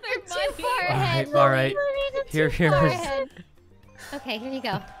each other Too money. far ahead. All right. Lily. Here, Too far here's. ahead. Okay, here you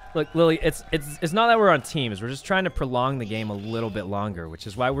go. Look, Lily, it's not that we're on teams. We're just trying to prolong the game a little bit longer, which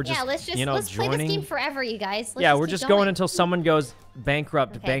is why we're just, Yeah, let's just you know, let's play this game joining. forever, you guys. Let's Yeah, we're keep just going until someone goes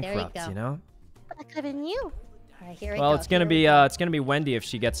bankrupt, Okay, there you bankrupt, go. you know? That could have been you. All right, here we Well, go. it's gonna Here we be go. it's gonna be Wendy if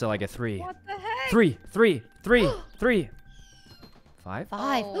she gets like a 3. What the heck? 3. 5? 5.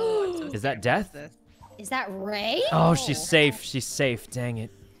 Oh, I'm so Is that scared. death? What is this? Is that Ray? Oh, she's safe. She's safe. Dang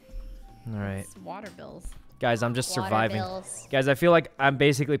it. All right. It's water bills. Guys, I'm just Water surviving. bills. Guys, I feel like I'm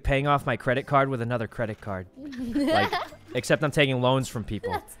basically paying off my credit card with another credit card. Like, except I'm taking loans from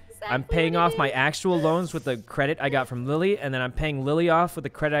people. I'm paying off my actual loans with the credit I got from Lily, and then I'm paying Lily off with the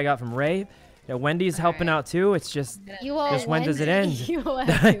credit I got from Ray. Yeah, Wendy's helping out too. It's just, You owe just when does it end? You owe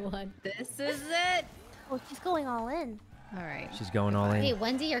everyone. This is it. Oh, she's going all in. All right. She's going all Hey, in.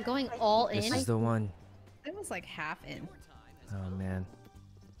 Wendy, you're going all in. This is the one. It was like half in. Oh man.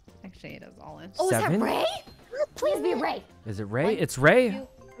 Actually, it is all in. Oh, is that 7? Ray? Please be Ray. Is it Ray? It's Ray. 2,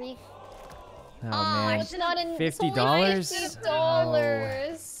 3. Oh man. It's not in $50?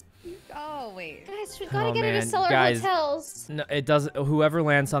 $50. Oh wait. Guys, we gotta Oh, get her to man. sell our Guys, hotels. No, it doesn't. Whoever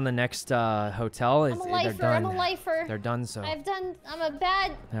lands on the next hotel is I'm a they're lifer. done. I'm a lifer. They're done. So. I'm a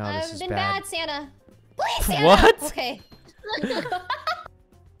bad. No, this I've is been bad. bad, Santa. Please, Santa. What? Okay.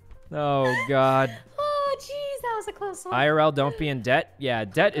 Oh God. Oh, jeez, that was a close one. IRL, don't be in debt. Yeah,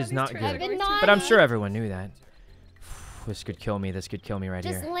 debt is not I've good. been But I'm sure everyone knew that. This could kill me. This could kill me right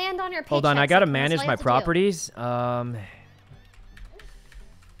Just here. land on your paychecks. Hold on, I gotta That's all manage you my have to do. properties.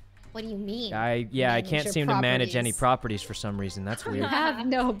 What do you mean? I Manage can't your seem to manage any properties. properties for some reason. That's You weird. have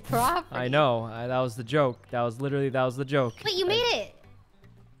no property. I know. That was the joke. That was the joke. Wait, you made it.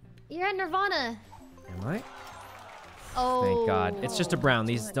 You're at Nirvana. Am I? Oh. Thank God. It's just a brown.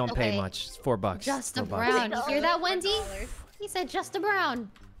 These don't pay Okay. much. It's $4. Just a $4. brown. You hear that, Wendy? He said just a brown.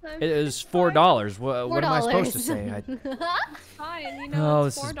 It is $4. What am I supposed to say? Fine, you know. Oh,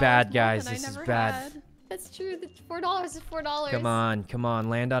 it's this is $4 bad, more guys. than I This is never bad. had. That's true. $4 is $4. Come on.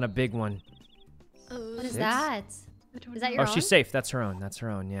 Land on a big one. What is 6? that? Is that your Oh, own? she's safe. That's her own.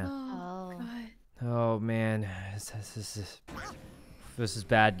 Yeah. Oh. God. Oh man, this is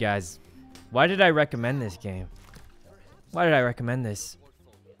bad, guys. Why did I recommend this game? Why did I recommend this?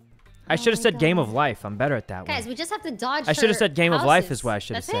 I should have said Game of Life. I'm better at that Guys, one. we just have to dodge. I should have her said Game of Life houses. is what I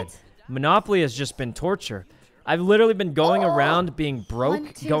should have That's said. it? Monopoly has just been torture. I've literally been going around being broke,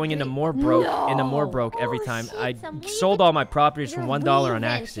 1, 2, going into 3. more broke, into more broke every Oh, time. shit, I I'm sold leaving. all my properties for You're $1 on weaving.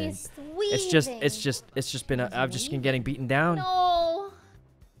 accident. She's It's just been. I've just been getting beaten down. No.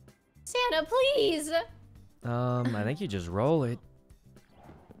 Santa, please. I think you just roll it.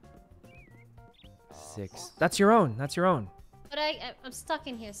 6. That's your own. But I'm stuck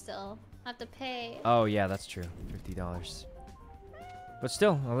in here still. I have to pay. Oh yeah, that's true. $50. But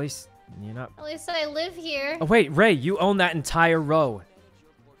still, at least you're not. At least I live here. Oh wait, Ray, you own that entire row.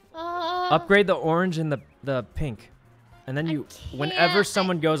 Upgrade the orange and the pink, and then you. Whenever can't.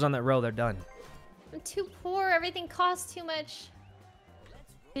 someone goes on that row, they're done. I'm too poor. Everything costs too much.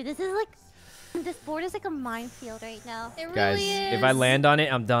 Dude, this is like... This board is like a minefield right now. It Guys, really is. if I land on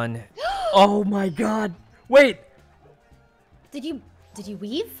it, I'm done. Oh my God! Wait! Did you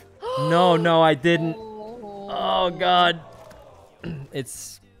weave? No, I didn't. Oh God!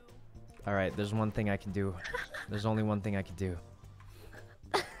 It's. All right. There's one thing I can do. There's only one thing I can do.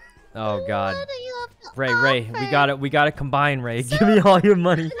 Oh God. What do you have to Ray, offer? we gotta combine, Ray. Give me all your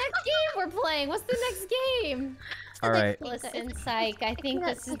money. The next game we're playing. What's the next game? All right. Listen, Psych. I think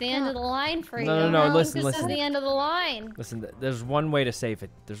this is the end of the line for you. No, listen. This is the end of the line. Listen, there's one way to save it.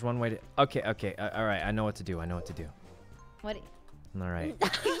 There's one way to. Okay. All right. I know what to do. What? All right.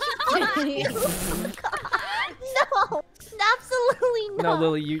 No, absolutely not. No,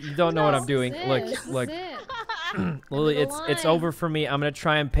 Lily, you don't know what I'm This doing. is Look, it. This is look, it. Lily, End of the it's line. over for me. I'm gonna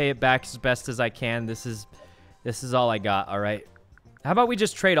try and pay it back as best as I can. This is all I got. All right. How about we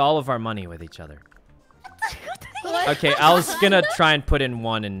just trade all of our money with each other? Okay, I was gonna try and put in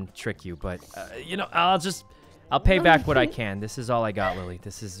 1 and trick you, but you know, I'll pay back what I can. This is all I got, Lily.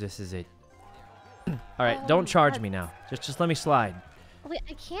 This is it. All right, don't charge me now. Just let me slide. Wait,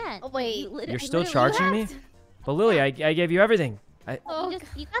 I can't. Oh, wait. You're still charging me? But Lily, I gave you everything. Oh,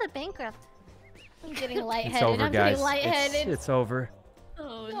 You got a bankrupt. I'm getting lightheaded. It's over, I'm guys. getting lightheaded. It's over.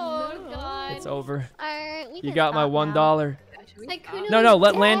 Oh, Oh, no. God. It's over. Alright, we You can got my stop now. $1. Sykkuno No, is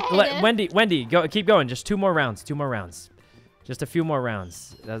let dead. Wendy, go. Keep going. Just 2 more rounds. Just a few more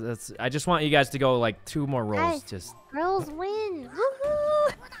rounds. I just want you guys to go like 2 more rolls. Guys. Just Girls win.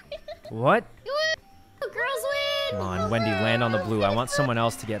 Woohoo! what? Woo! Girls win! Come on, Wendy, land on the blue. I want someone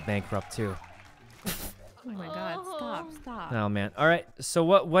else to get bankrupt too. Oh my God! Stop! Oh man. All right. So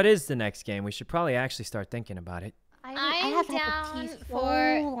what is the next game? We should probably actually start thinking about it. I I'm have to down have a tea so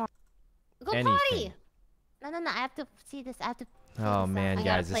for- long. Go Anything. potty! No. I have to see this. I have to. Oh man, I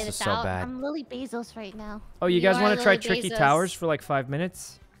gotta guys, play this is this so out. bad. I'm Lily Bezos right now. Oh, you You guys are want to try Lily Tricky Bezos. Towers for like 5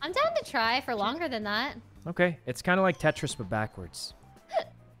 minutes? I'm down to try for longer than that. Okay. It's kind of like Tetris but backwards.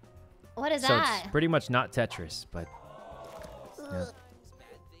 What is So that? it's pretty much not Tetris, but yeah.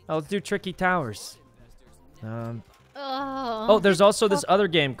 Oh, let's do Tricky Towers. Ugh, Oh, there's also this other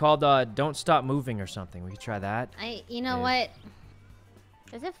game called Don't Stop Moving or something. We could try that. You know what?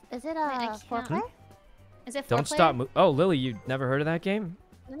 Is it a 4-player? Is it 4-player? Don't Stop Moving. Oh, Lily, you never heard of that game?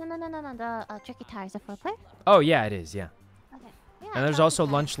 No. The Tricky Tires, a 4-player? Oh, yeah, it is, yeah. Okay. Yeah, And there's also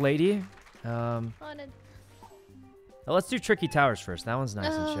Lunch Lady. Let's do Tricky Towers first. That one's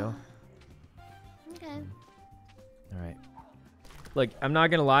nice and chill. Okay. All right. Look, I'm not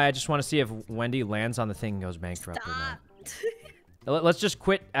gonna lie. I just want to see if Wendy lands on the thing and goes bankrupt or not. Let's just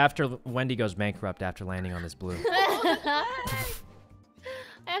quit after Wendy goes bankrupt after landing on this blue. I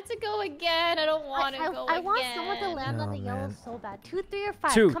have to go again. I don't want to go again. I want someone to land on the yellow so bad. 2, 3, or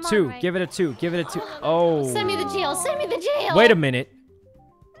 5. Two. Come Two. on, right? Give it a 2. Give it a 2. Oh. Send me the jail. Send me the jail. Wait a minute.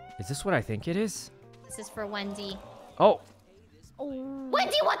 Is this what I think it is? This is for Wendy. Oh.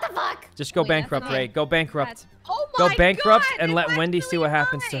 Wendy, what the fuck? Just go bankrupt, Ray. Go bankrupt. Oh my Go bankrupt God, and it's let Wendy see what actually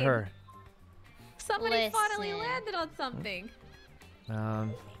happens to fine. her. Somebody finally landed on something.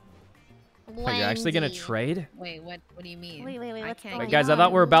 Wait, you're actually gonna trade? Wait, what do you mean? Wait, I can't. Wait, guys, I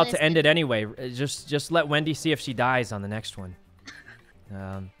thought we were about to end it anyway. Just let Wendy see if she dies on the next one.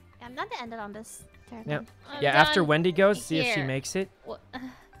 I'm not to end it on this turn. Yeah. I'm Yeah, after done Wendy goes, see if she here. makes it.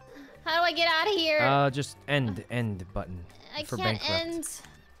 How do I get out of here? Just end button I for can't bankrupt. end.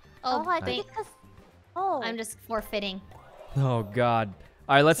 Oh, I think it's 'cause... Oh. I'm just forfeiting. Oh God.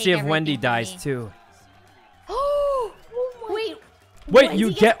 All right, let's see if Wendy dies too. Oh, wait. Wait, Wendy you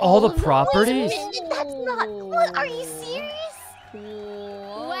gets get all the of them? properties? That's not... What? Are you serious?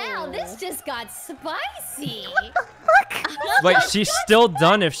 Wow, this just got spicy. Wait, she's still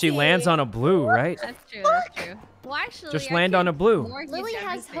done if she lands on a blue, right? That's true. That's true. Well, actually, Just I land on a can blue. mortgage Lily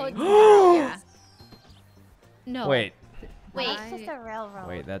has everything. hotel. Yeah. No. Wait, That's just a railroad.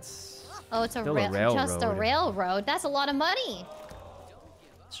 wait, that's... Oh, it's Still a railroad. just a railroad. That's a lot of money.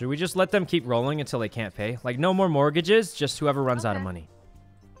 Should we just let them keep rolling until they can't pay? Like, no more mortgages, just whoever runs out of money.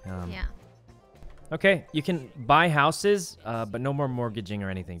 Yeah. Okay, you can buy houses, but no more mortgaging or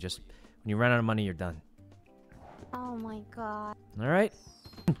anything. Just when you run out of money, you're done. Oh my God. All right?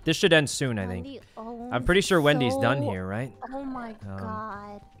 This should end soon, I think. I'm pretty sure Wendy's done here, right? Oh my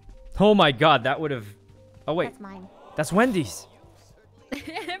God. Oh my God, that would have... Oh, wait. That's mine. That's Wendy's.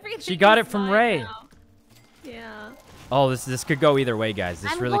 Everything She got is it from mine Ray. now. Yeah. Oh, this could go either way, guys.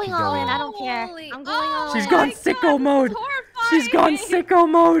 This I'm really going could go all in. either I don't care. Holy- I'm going all She's in. gone my sicko God, mode. this is She's gone horrifying. sicko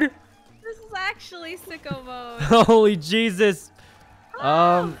mode. This is actually sicko mode. Holy Jesus.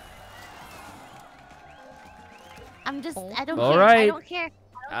 I'm just... I don't All care. right. I don't care.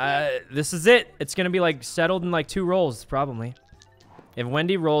 This is it. It's gonna be like settled in like 2 rolls, probably. If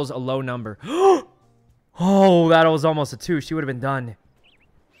Wendy rolls a low number. Oh, that was almost a 2. She would have been done.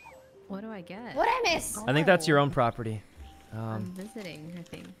 What do I get? What I miss? I think that's your own property. I'm visiting, I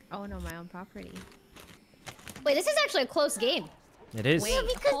think. Oh no, my own property. Wait, this is actually a close game. It is. Wait,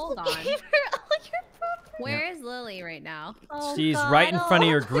 hold on. Gave her all your property. Where is Lily right now? Oh, She's God. right in front of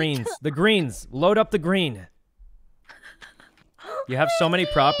your Oh, greens. The greens. Load up the green. You have so many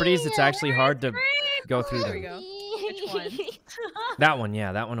properties, it's actually hard to go through There we them. go. Which one? That one,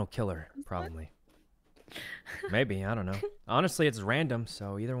 yeah, that one will kill her, probably. Maybe, I don't know. Honestly, it's random,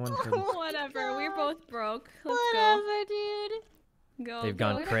 so either one could... Whatever, we're both broke. Let's Whatever, dude. go. They've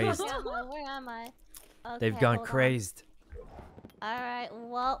gone crazed. Where am I? Okay, They've gone hold on. crazed. All right,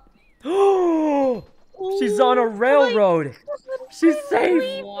 well... She's on a railroad. She's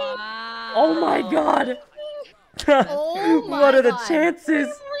safe. Wow. Oh my God. Oh my What are the God. chances?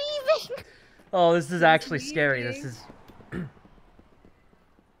 Leaving. Oh, this is actually scary. This is...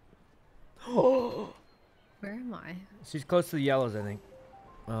 Where am I? She's close to the yellows, I think.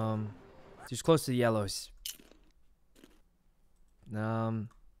 She's close to the yellows.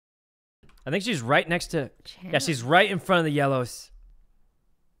 I think she's right next to... Yeah, she's right in front of the yellows.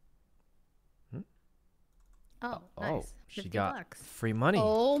 Oh, Oh, nice. she 50 got bucks. free money.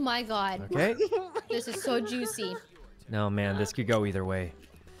 Oh my God. Okay. This is so juicy. No, man, this could go either way.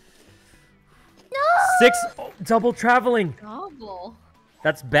 No! 6 double traveling. Double.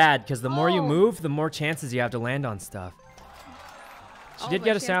 That's bad, because the more you move, the more chances you have to land on stuff. She did but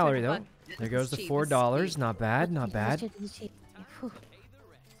get a she has salary, 30 though. bucks. There This goes is the cheap, $4. this is cheap. Not bad, not bad. Whew.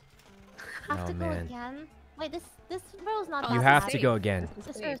 Have Oh, to go man. again. Wait, this row's not that You bad. have to go again.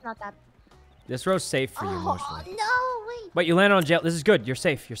 This row's not that... This row's safe for you, Oh, mostly. no, wait. But you land on jail. This is good. You're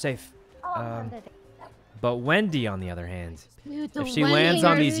safe. You're safe. Oh, I'm good. But Wendy, on the other hand, Dude, if she Wendy lands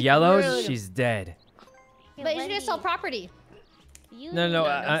on is these yellows, rude. she's dead. But you should just sell property. No,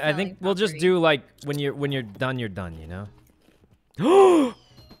 I think selling we'll just property. do like when you're done, you know?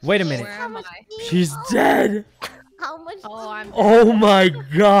 Wait a minute. Where am I? She's dead. How much? Oh, I'm. Oh my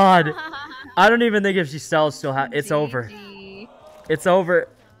God. I don't even think if she sells, it's over. It's over.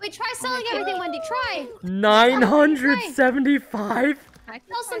 Wait, try selling everything, Wendy. Try. 975.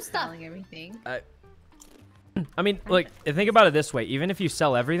 Sell some stuff. Selling everything. I mean, like, think about it this way. Even if you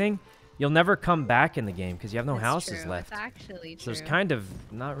sell everything, you'll never come back in the game because you have no houses left. That's actually true. So there's kind of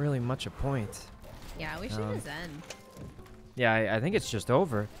not really much a point. Yeah, we should just end. Yeah, I think it's just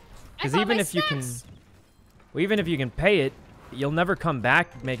over. Because even if you can, well, even if you can pay it, you'll never come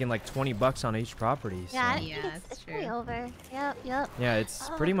back making like 20 bucks on each property. So. Yeah, Yeah, it's pretty over. Yep. Yeah, it's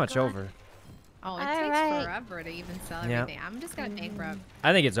pretty much over. Oh, it takes forever to even sell everything. Yeah. I'm just gonna bankrupt.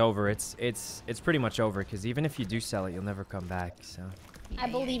 I think it's over. It's pretty much over because even if you do sell it, you'll never come back. So. I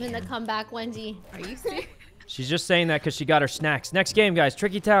believe in the comeback, Wendy. Are you serious? She's just saying that because she got her snacks. Next game, guys.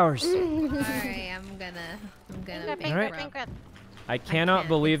 Tricky Towers. Alright, I'm gonna bankrupt. I cannot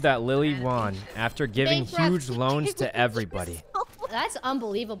believe that Lily won after giving huge loans to everybody. That's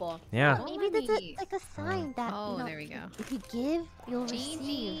unbelievable. Yeah. Maybe that's like a sign that there we go. if you give, you'll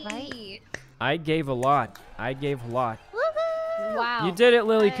receive, right? I gave a lot. I gave a lot. Woohoo! Wow. You did it,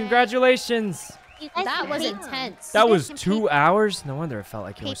 Lily. Congratulations. That was intense. That was 2 hours? No wonder it felt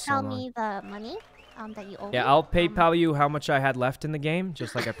like it was so long. PayPal me the money that you owe me. Yeah, I'll PayPal you how much I had left in the game,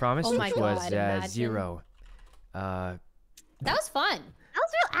 just like I promised, Oh my which God, was imagine. 0. That was fun. That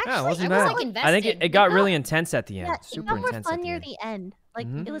was real. Actually, Yeah, it wasn't I was bad. like invested. I think it got really intense at the end. Yeah, Super it got more intense fun at the near end. the end. Like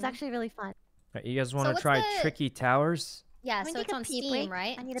it was actually really fun. Right, you guys want to what's try the- Tricky Towers? Yeah, Can so we it's take a on pee Steam, break?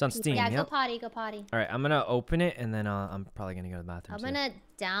 right? I need It's a on pee Steam, break. Yeah, yep. go potty, go potty. All right, I'm going to open it, and then I'm probably going to go to the bathroom. I'm gonna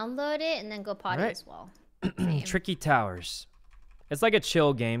download it and then go potty Alright. as well. Tricky Towers. It's like a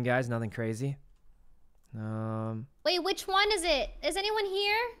chill game, guys. Nothing crazy. Wait, which one is it? Is anyone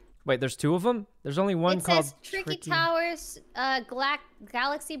here? Wait, there's 2 of them? There's only one It called says Tricky Towers,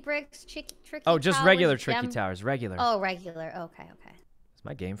 Galaxy Bricks, Tricky Oh, just Towers, regular Tricky Gem- Towers. Regular. Oh, regular. Okay. Is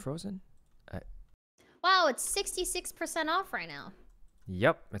my game frozen? Wow, it's 66% off right now.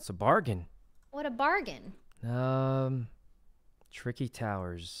 Yep, it's a bargain. What a bargain. Tricky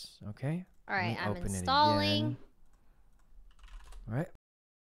Towers. Okay. All right, Let me I'm open it installing. again. All right.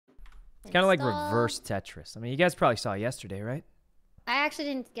 It's kind of like reverse Tetris. I mean, you guys probably saw it yesterday, right? I actually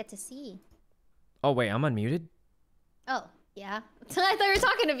didn't get to see. Oh, wait, I'm unmuted? Oh, yeah. I thought you were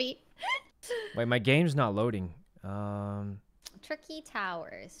talking to me. Wait, my game's not loading. Tricky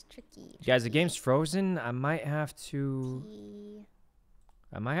Towers. Tricky. Guys, the game's frozen. I might have to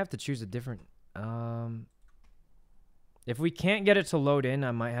choose a different if we can't get it to load in,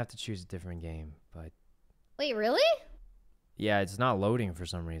 I might have to choose a different game, but Wait, really? yeah, it's not loading for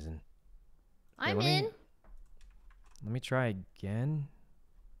some reason. I'm let in. me try again.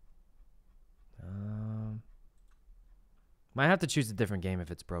 Might have to choose a different game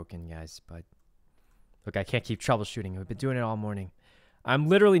if it's broken, guys, but look, I can't keep troubleshooting. We've been doing it all morning. I'm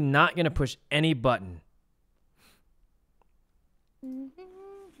literally not going to push any button. It's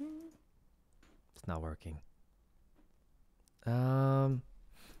not working. All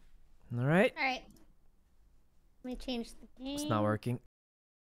right. All right. Let me change the game. It's not working.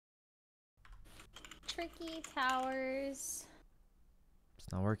 Tricky Towers.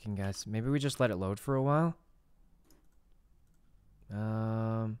 It's not working, guys. Maybe we just let it load for a while.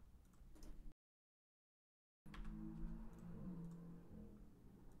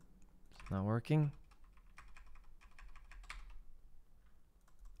 It's not working.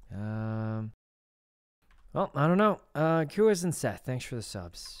 Well, I don't know. Kuas and Seth, thanks for the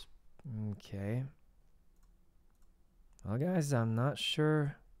subs. Okay. Well, guys, I'm not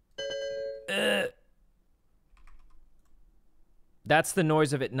sure. That's the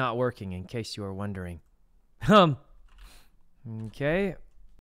noise of it not working, in case you are wondering. Okay.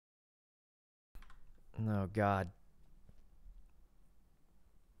 Oh, God.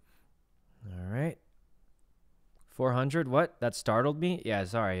 All right. 400, what? That startled me? Yeah,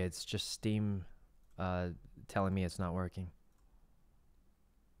 sorry. It's just Steam telling me it's not working.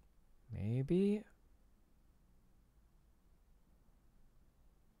 Maybe?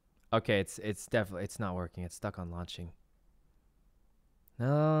 Okay, it's definitely, it's not working. It's stuck on launching.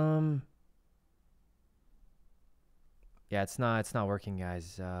 Yeah, it's not working,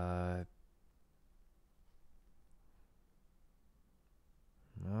 guys.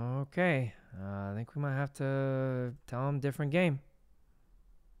 Okay. I think we might have to tell him different game.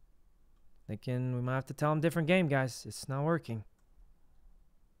 Thinking we might have to tell him different game, guys. It's not working.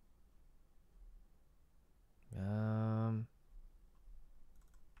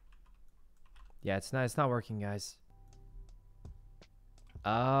 Yeah, it's not working, guys.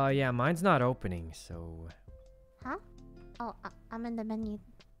 Yeah, mine's not opening, so. Huh? Oh, I'm in the menu.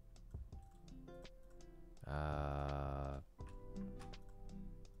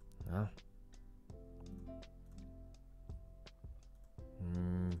 No.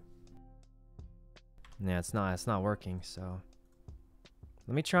 Yeah, it's not working. So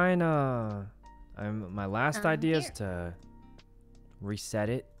let me try and my last idea is to reset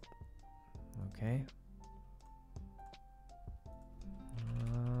it. Okay.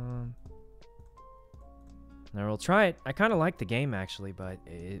 Now we'll try it. I kind of like the game actually, but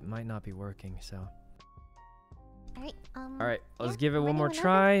it might not be working. So. All right, let's give it one more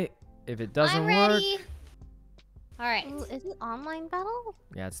try. If it doesn't work. All right. Ooh, is it online battle?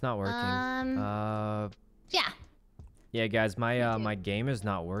 Yeah, it's not working. Yeah. Yeah, guys, my game is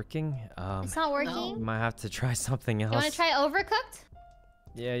not working. It's not working. Might have to try something else. You want to try Overcooked?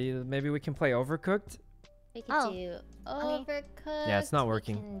 Yeah, maybe we can play Overcooked. We can do Overcooked. Yeah, it's not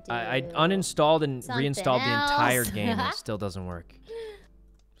working. I uninstalled and reinstalled the entire game. It still doesn't work.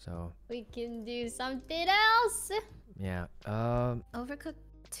 So. We can do something else. Yeah. Overcooked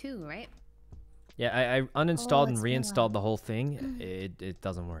 2, right? Yeah, I uninstalled and reinstalled the whole thing. It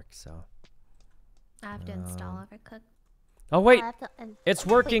doesn't work. So. I have to install Overcooked. Oh wait, it's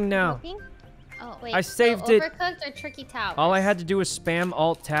working now. Oh wait, I saved it. Overcooked or Tricky Towers? All I had to do was spam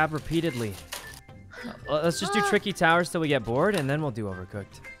Alt Tab repeatedly. Let's just do Tricky Towers till we get bored, and then we'll do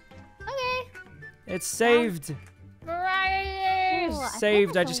Overcooked. Okay. It's saved. Variety.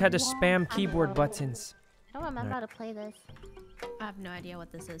 Saved. I just had to spam keyboard buttons. I don't remember how to play this. I have no idea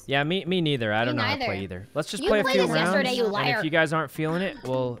what this is. Yeah, me neither. I don't know how to play either. Let's just play a few rounds. Yesterday, you liar. And if you guys aren't feeling it,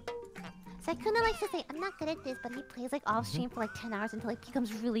 we'll. Sykkuno likes to say, I'm not good at this, but he plays like off stream for like 10 hours until he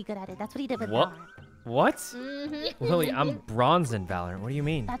becomes really good at it. That's what he did with What? Valorant. What? Lily, I'm bronze in Valorant. What do you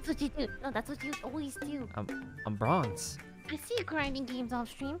mean? That's what you do. No, that's what you always do. I'm bronze. I see you grinding games off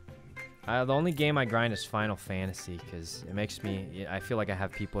stream. The only game I grind is Final Fantasy because it makes me. I feel like I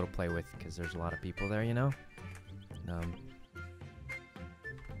have people to play with because there's a lot of people there, you know.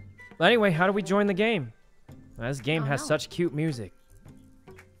 But anyway, how do we join the game? This game has such cute music.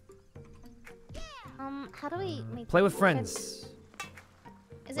 How do we make play with friends?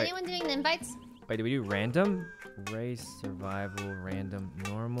 Is anyone doing the invites? Wait, do we do random? Race, survival, random,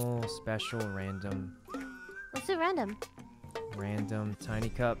 normal, special, random. Let's do random. Random, tiny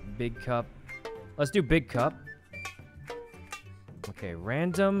cup, big cup. Let's do big cup. Okay,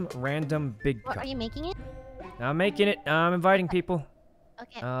 random, big cup. Are you making it? I'm making it. I'm inviting people.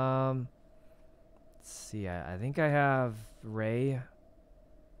 Okay. Let's see. I think I have Ray.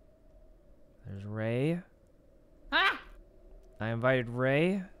 There's Ray. Ah! I invited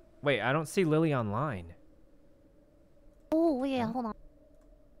Ray. Wait, I don't see Lily online. Oh, yeah, hold on.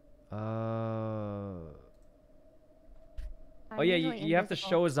 Oh yeah, you have to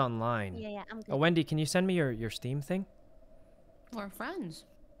show us online. Yeah, I'm good. Oh, Wendy, can you send me your Steam thing? We're friends.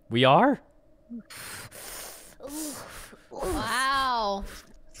 We are? Wow.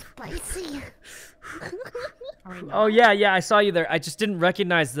 Spicy. Oh yeah, I saw you there. I just didn't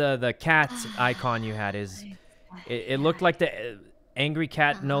recognize the cat icon you had. It looked like the angry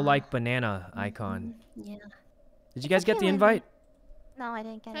cat no like banana icon. Yeah. Did you guys get the invite? No, I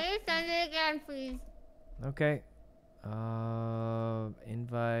didn't get it. Can you send it again, please? Okay.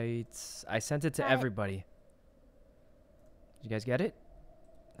 Invites. I sent it to everybody. Did you guys get it?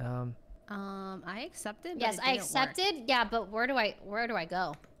 I accepted. Yes, I accepted. Work. Yeah, but where do I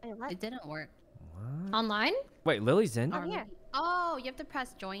go? It didn't work. What? Online? Wait, Lily's in. Here. Oh, you have to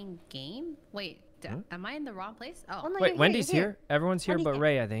press join game. Wait, am I in the wrong place? Oh, no, wait, Wendy's here. Everyone's here but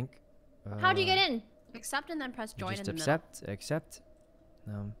Ray, I think. How do you get in? Accept and then press join in the middle. Accept.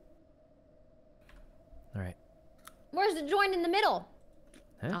 All right. Where's the join in the middle?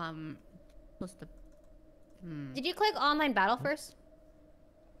 Huh? What's the? Did you click online battle first?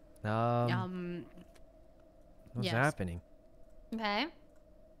 What's happening? Okay.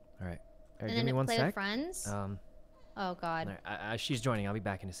 All right. And give then me one play sec. with friends. Oh God. Right, she's joining. I'll be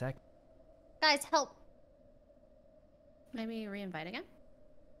back in a sec. Guys, help. Maybe re-invite again.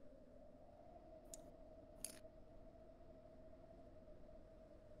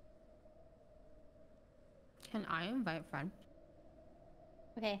 Can I invite friend?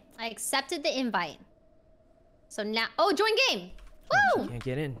 Okay, I accepted the invite. So now, join game. Woo! Can't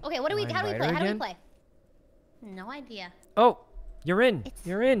get in. Okay, how do we play? How do we play? No idea. Oh, you're in.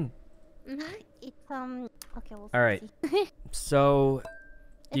 You're in. It's okay. We'll all right. So,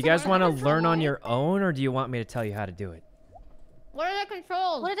 do you guys want to learn on your own, or do you want me to tell you how to do it? What are the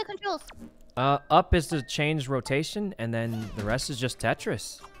controls? What are the controls? Up is to change rotation, and then the rest is just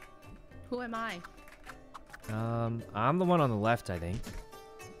Tetris. Who am I? I'm the one on the left, I think.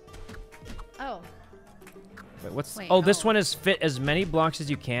 Oh. Wait, what's? Wait, this one is fit as many blocks as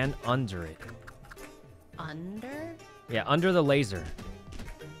you can under it. Under? Yeah, under the laser.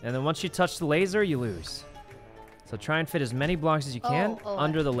 And then once you touch the laser, you lose. So try and fit as many blocks as you can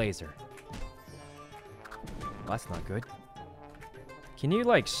under the laser. Well, that's not good. Can you,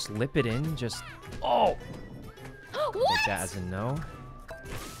 like, slip it in? Just... Oh! Take that as a no.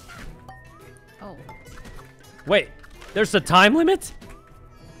 Oh. Wait, there's a time limit?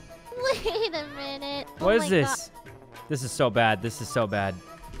 Wait a minute. What is this? God. This is so bad. This is so bad.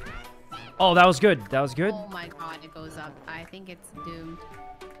 Oh, that was good. That was good. Oh my god, it goes up. I think it's doomed.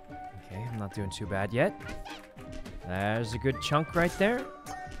 Okay, I'm not doing too bad yet. There's a good chunk right there.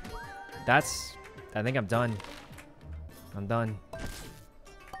 That's... I think I'm done. I'm done.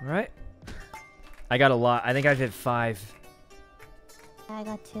 All right. I got a lot. I think I've hit 5. I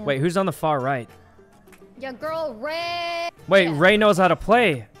got 2. Wait, who's on the far right? Your girl, Ray. Wait, Ray knows how to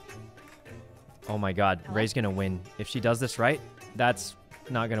play. Oh my god, Ray's gonna win. If she does this right, that's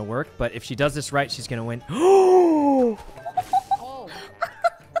not gonna work. But if she does this right, she's gonna win. Oh! Oh.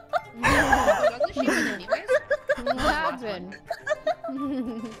 Doesn't she win anyways? What happened?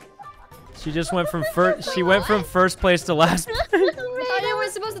 She just went from first. She went from first place to last place. I thought you were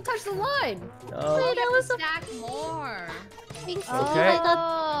supposed to touch the line. Oh, that was stack more. Thank you. Okay.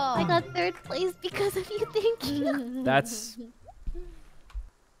 I got 3rd place because of you. Thank you. That's...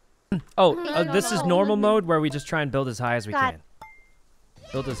 Oh, this is normal mode where we just try and build as high as we can.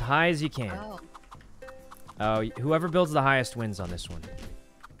 Build as high as you can. Oh, whoever builds the highest wins on this one.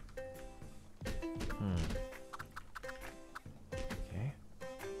 Okay.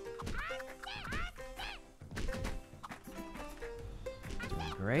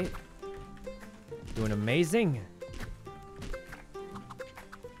 Doing great. Doing amazing.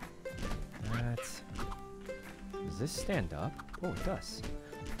 Does this stand up? Oh, it does.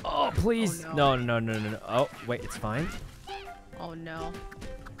 Oh, please. Oh, no. No. Oh, wait, it's fine. Oh no.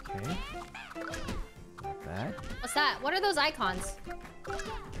 Okay. Not bad. What's that? What are those icons? There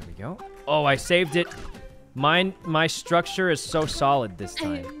we go. Oh, I saved it. My structure is so solid this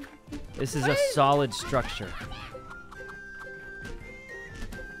time. This is a solid structure.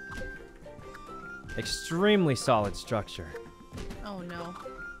 Extremely solid structure. Oh no.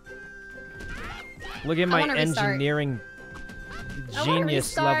 Look at my wanna restart. engineering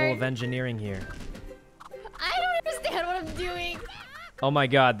genius level of engineering here. I don't understand what I'm doing. Oh my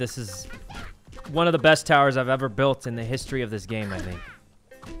god, this is one of the best towers I've ever built in the history of this game, I think.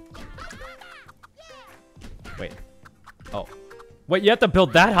 Wait. Oh. Wait, you have to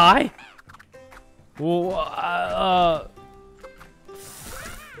build that high?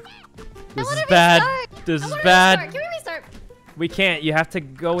 This is bad. This is bad. Can we restart? We can't. You have to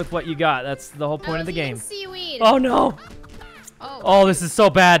go with what you got. That's the whole point of the game. Seaweed. Oh no. Oh, this is so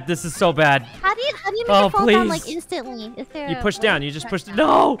bad. This is so bad. How do you make Oh, it fall down please. like instantly? Is there You a push way? down. You just push.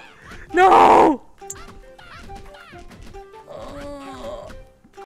 No. No.